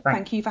 Yeah, thanks.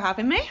 Thank you for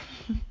having me.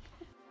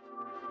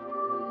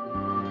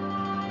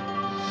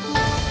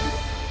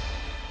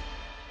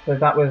 So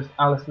that was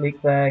Alice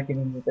Leake there,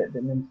 giving us a bit of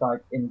an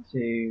insight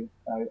into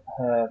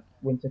her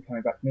winter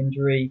coming back from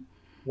injury,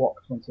 WOC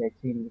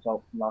 2018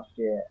 results from last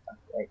year,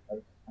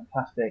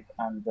 fantastic,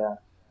 and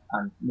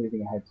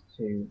moving ahead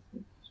to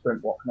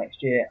Sprint WOC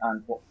next year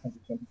and WOC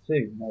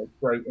 2022.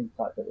 Great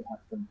insight that we had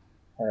from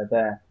her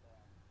there.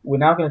 We're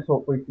now going to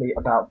talk briefly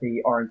about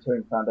the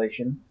Orienteering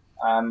Foundation.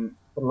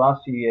 For the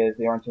last few years,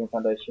 the Orienteering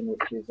Foundation,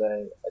 which is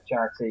a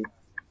charity,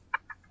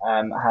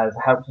 has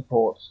helped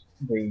support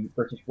the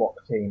British WOC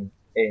team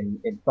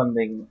in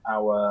funding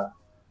our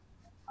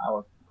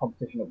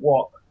competition at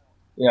WOC,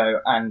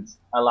 and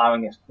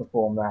allowing us to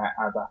perform there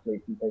as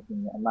athletes and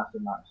taking a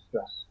massive amount of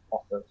stress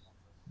off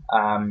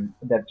us.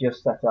 They've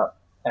just set up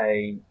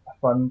a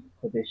fund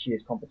for this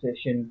year's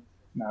competition.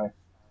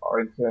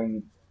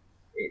 Orienteering,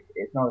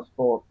 it's not a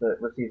sport that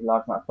receives a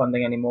large amount of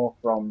funding anymore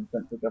from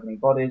central governing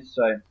bodies,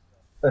 so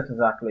us as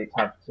athletes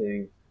have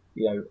to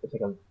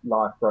take a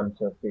large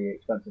brunt of the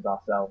expenses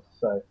ourselves.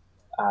 So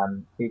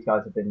these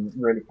guys have been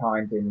really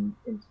kind in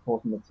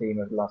supporting the team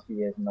over the last few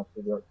years, and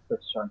obviously the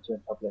British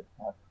Orienteering public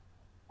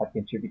have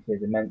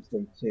contributed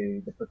immensely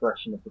to the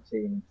progression of the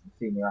team, to the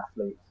senior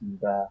athletes,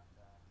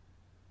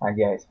 and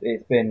yeah,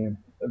 it's been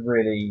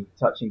really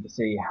touching to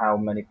see how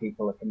many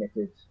people are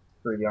committed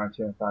through the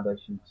Orienteering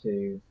Foundation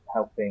to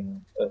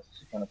helping us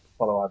kind of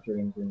follow our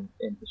dreams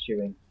in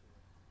pursuing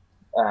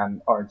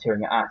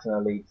orienteering at an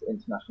elite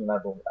international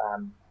level.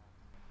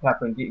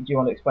 Catherine, do you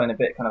want to explain a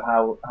bit kind of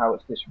how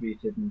it's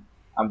distributed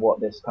and what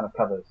this kind of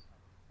covers?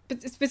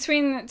 But it's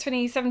between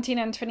 2017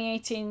 and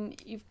 2018,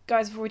 you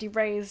guys have already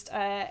raised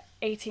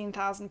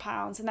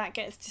 £18,000, and that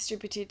gets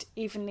distributed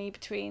evenly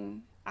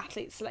between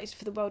athletes selected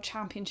for the World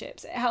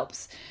Championships. It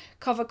helps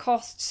cover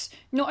costs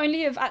not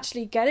only of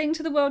actually getting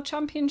to the World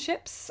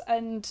Championships,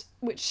 and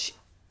which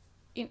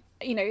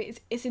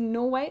it's in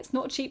Norway, it's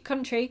not a cheap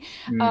country,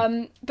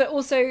 but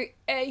also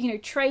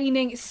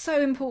training is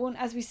so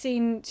important, as we've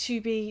seen, to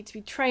be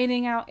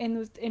training out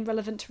in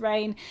relevant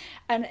terrain,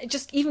 and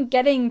just even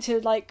getting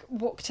to like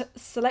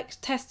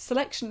test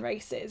selection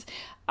races,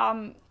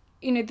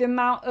 the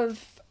amount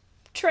of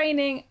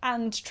training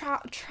and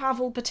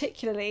travel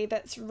particularly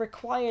that's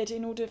required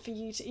in order for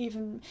you to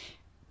even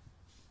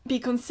be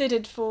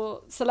considered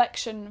for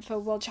selection for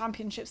World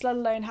Championships, let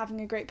alone having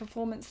a great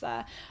performance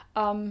there.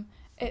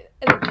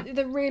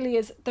 There really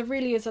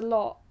is a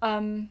lot.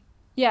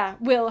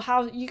 Will,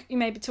 how you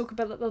maybe talk a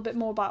little bit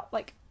more about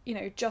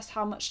just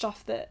how much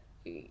stuff that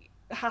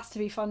has to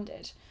be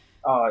funded.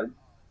 I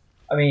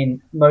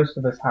mean, most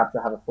of us have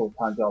to have a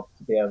full-time job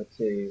to be able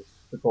to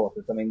support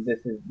us. I mean,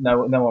 this is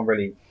no one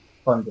really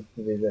funded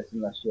to do this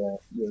unless you're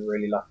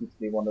really lucky to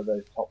be one of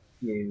those top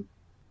few.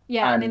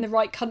 Yeah, and in the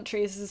right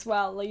countries as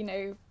well. You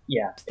know,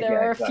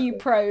 there are exactly. a few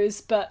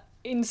pros, but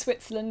in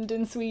Switzerland,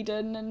 in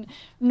Sweden, and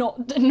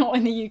not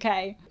in the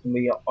UK. And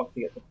we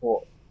obviously get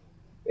support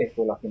if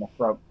we're lucky enough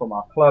from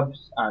our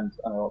clubs, and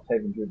I know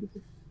Octavian and Drew have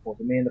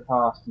supported me in the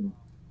past, and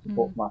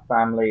support from my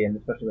family, and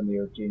especially when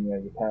you're a junior,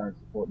 your parents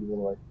support you all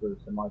the way through.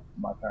 So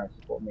my parents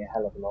supported me a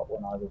hell of a lot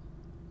when I was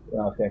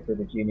going through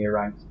the junior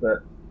ranks.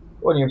 But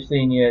when you're a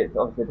senior, it's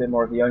obviously a bit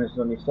more of the onus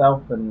on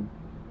yourself, and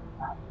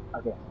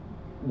I guess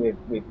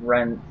with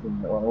rent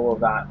and all of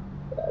that,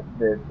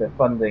 the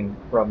funding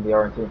from the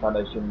Orienteering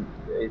Foundation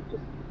is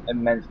just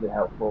immensely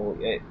helpful.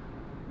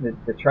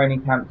 The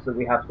training camps that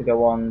we have to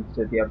go on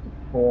to be able to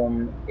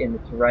perform in the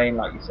terrain,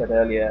 like you said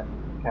earlier,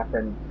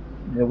 Catherine,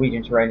 the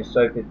Norwegian terrain is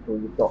so physical,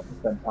 you've got to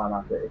spend time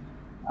out there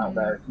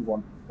if you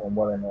want to perform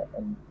well in it.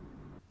 And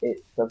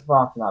it's a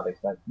vast amount of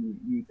expense.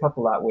 You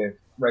couple that with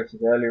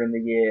races earlier in the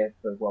year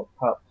for World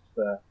Cups,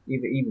 for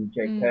even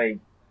JK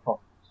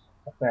costs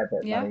a fair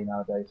bit of money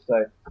nowadays.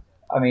 So,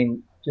 I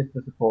mean, just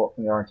the support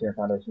from the Orienteering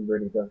Foundation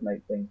really does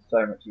make things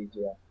so much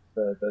easier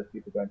for those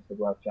people going to the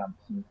World Champs,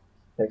 and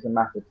takes a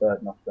massive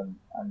burden off them.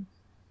 And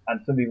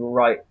some people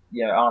write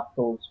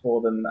articles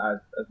for them as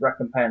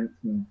recompense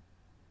and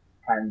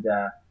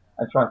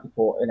try and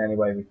support in any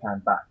way we can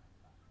back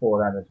for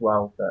them as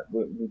well. But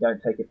we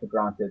don't take it for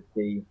granted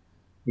the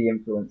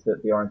influence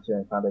that the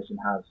Orienteering Foundation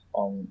has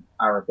on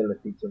our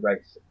ability to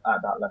race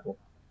at that level.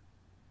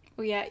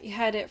 Well, yeah, you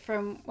heard it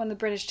from one of the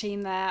British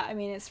team there. I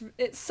mean,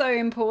 it's so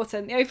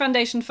important. The O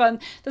Foundation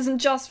Fund doesn't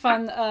just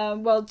fund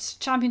World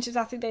Championships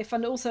athletes; they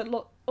fund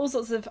also all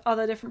sorts of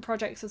other different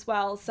projects as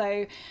well.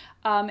 So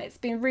it's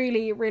been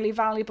really, really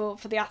valuable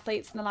for the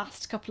athletes in the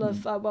last couple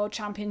of World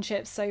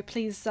Championships. So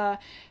please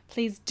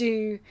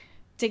do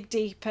dig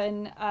deep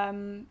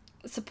and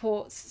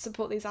support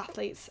these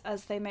athletes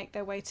as they make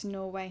their way to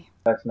Norway.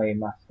 Personally,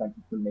 massive thank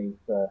you from me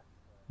for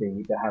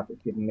the help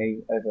it's given me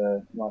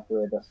over my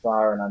career thus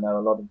far, and I know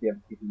a lot of the other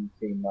people in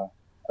the team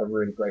are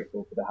really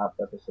grateful for the help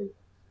they've received.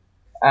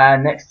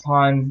 And next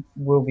time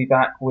we'll be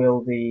back, we'll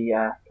be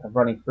kind of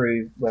running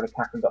through whether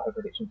Catherine got her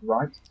predictions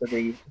right for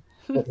the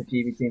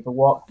GB team for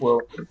WOC.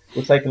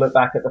 We'll take a look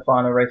back at the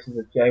final races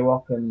of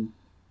JWOC and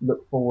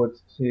look forward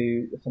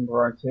to some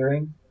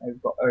orienteering.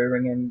 We've got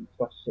O-Ring in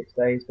Scottish 6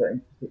 days, but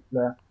in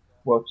particular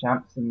World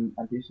Champs, and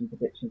do some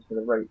predictions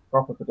for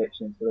proper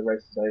predictions for the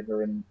races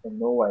over in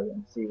Norway,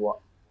 and see what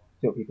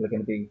people are going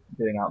to be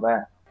doing out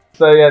there.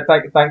 So yeah,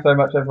 thanks very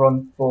much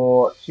everyone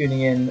for tuning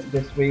in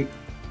this week.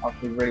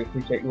 Obviously really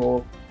appreciate you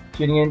all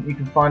tuning in. You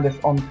can find us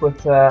on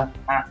Twitter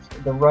at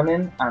The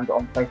Run-In and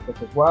on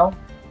Facebook as well.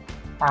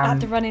 At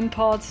The Run-In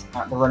Pod.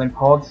 At The Run-In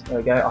Pod. There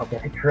we go, I'll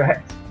get it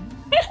correct.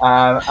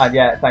 And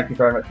yeah, thank you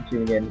very much for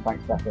tuning in.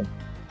 Thanks, Stefan.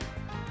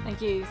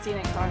 Thank you. See you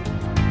next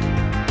time.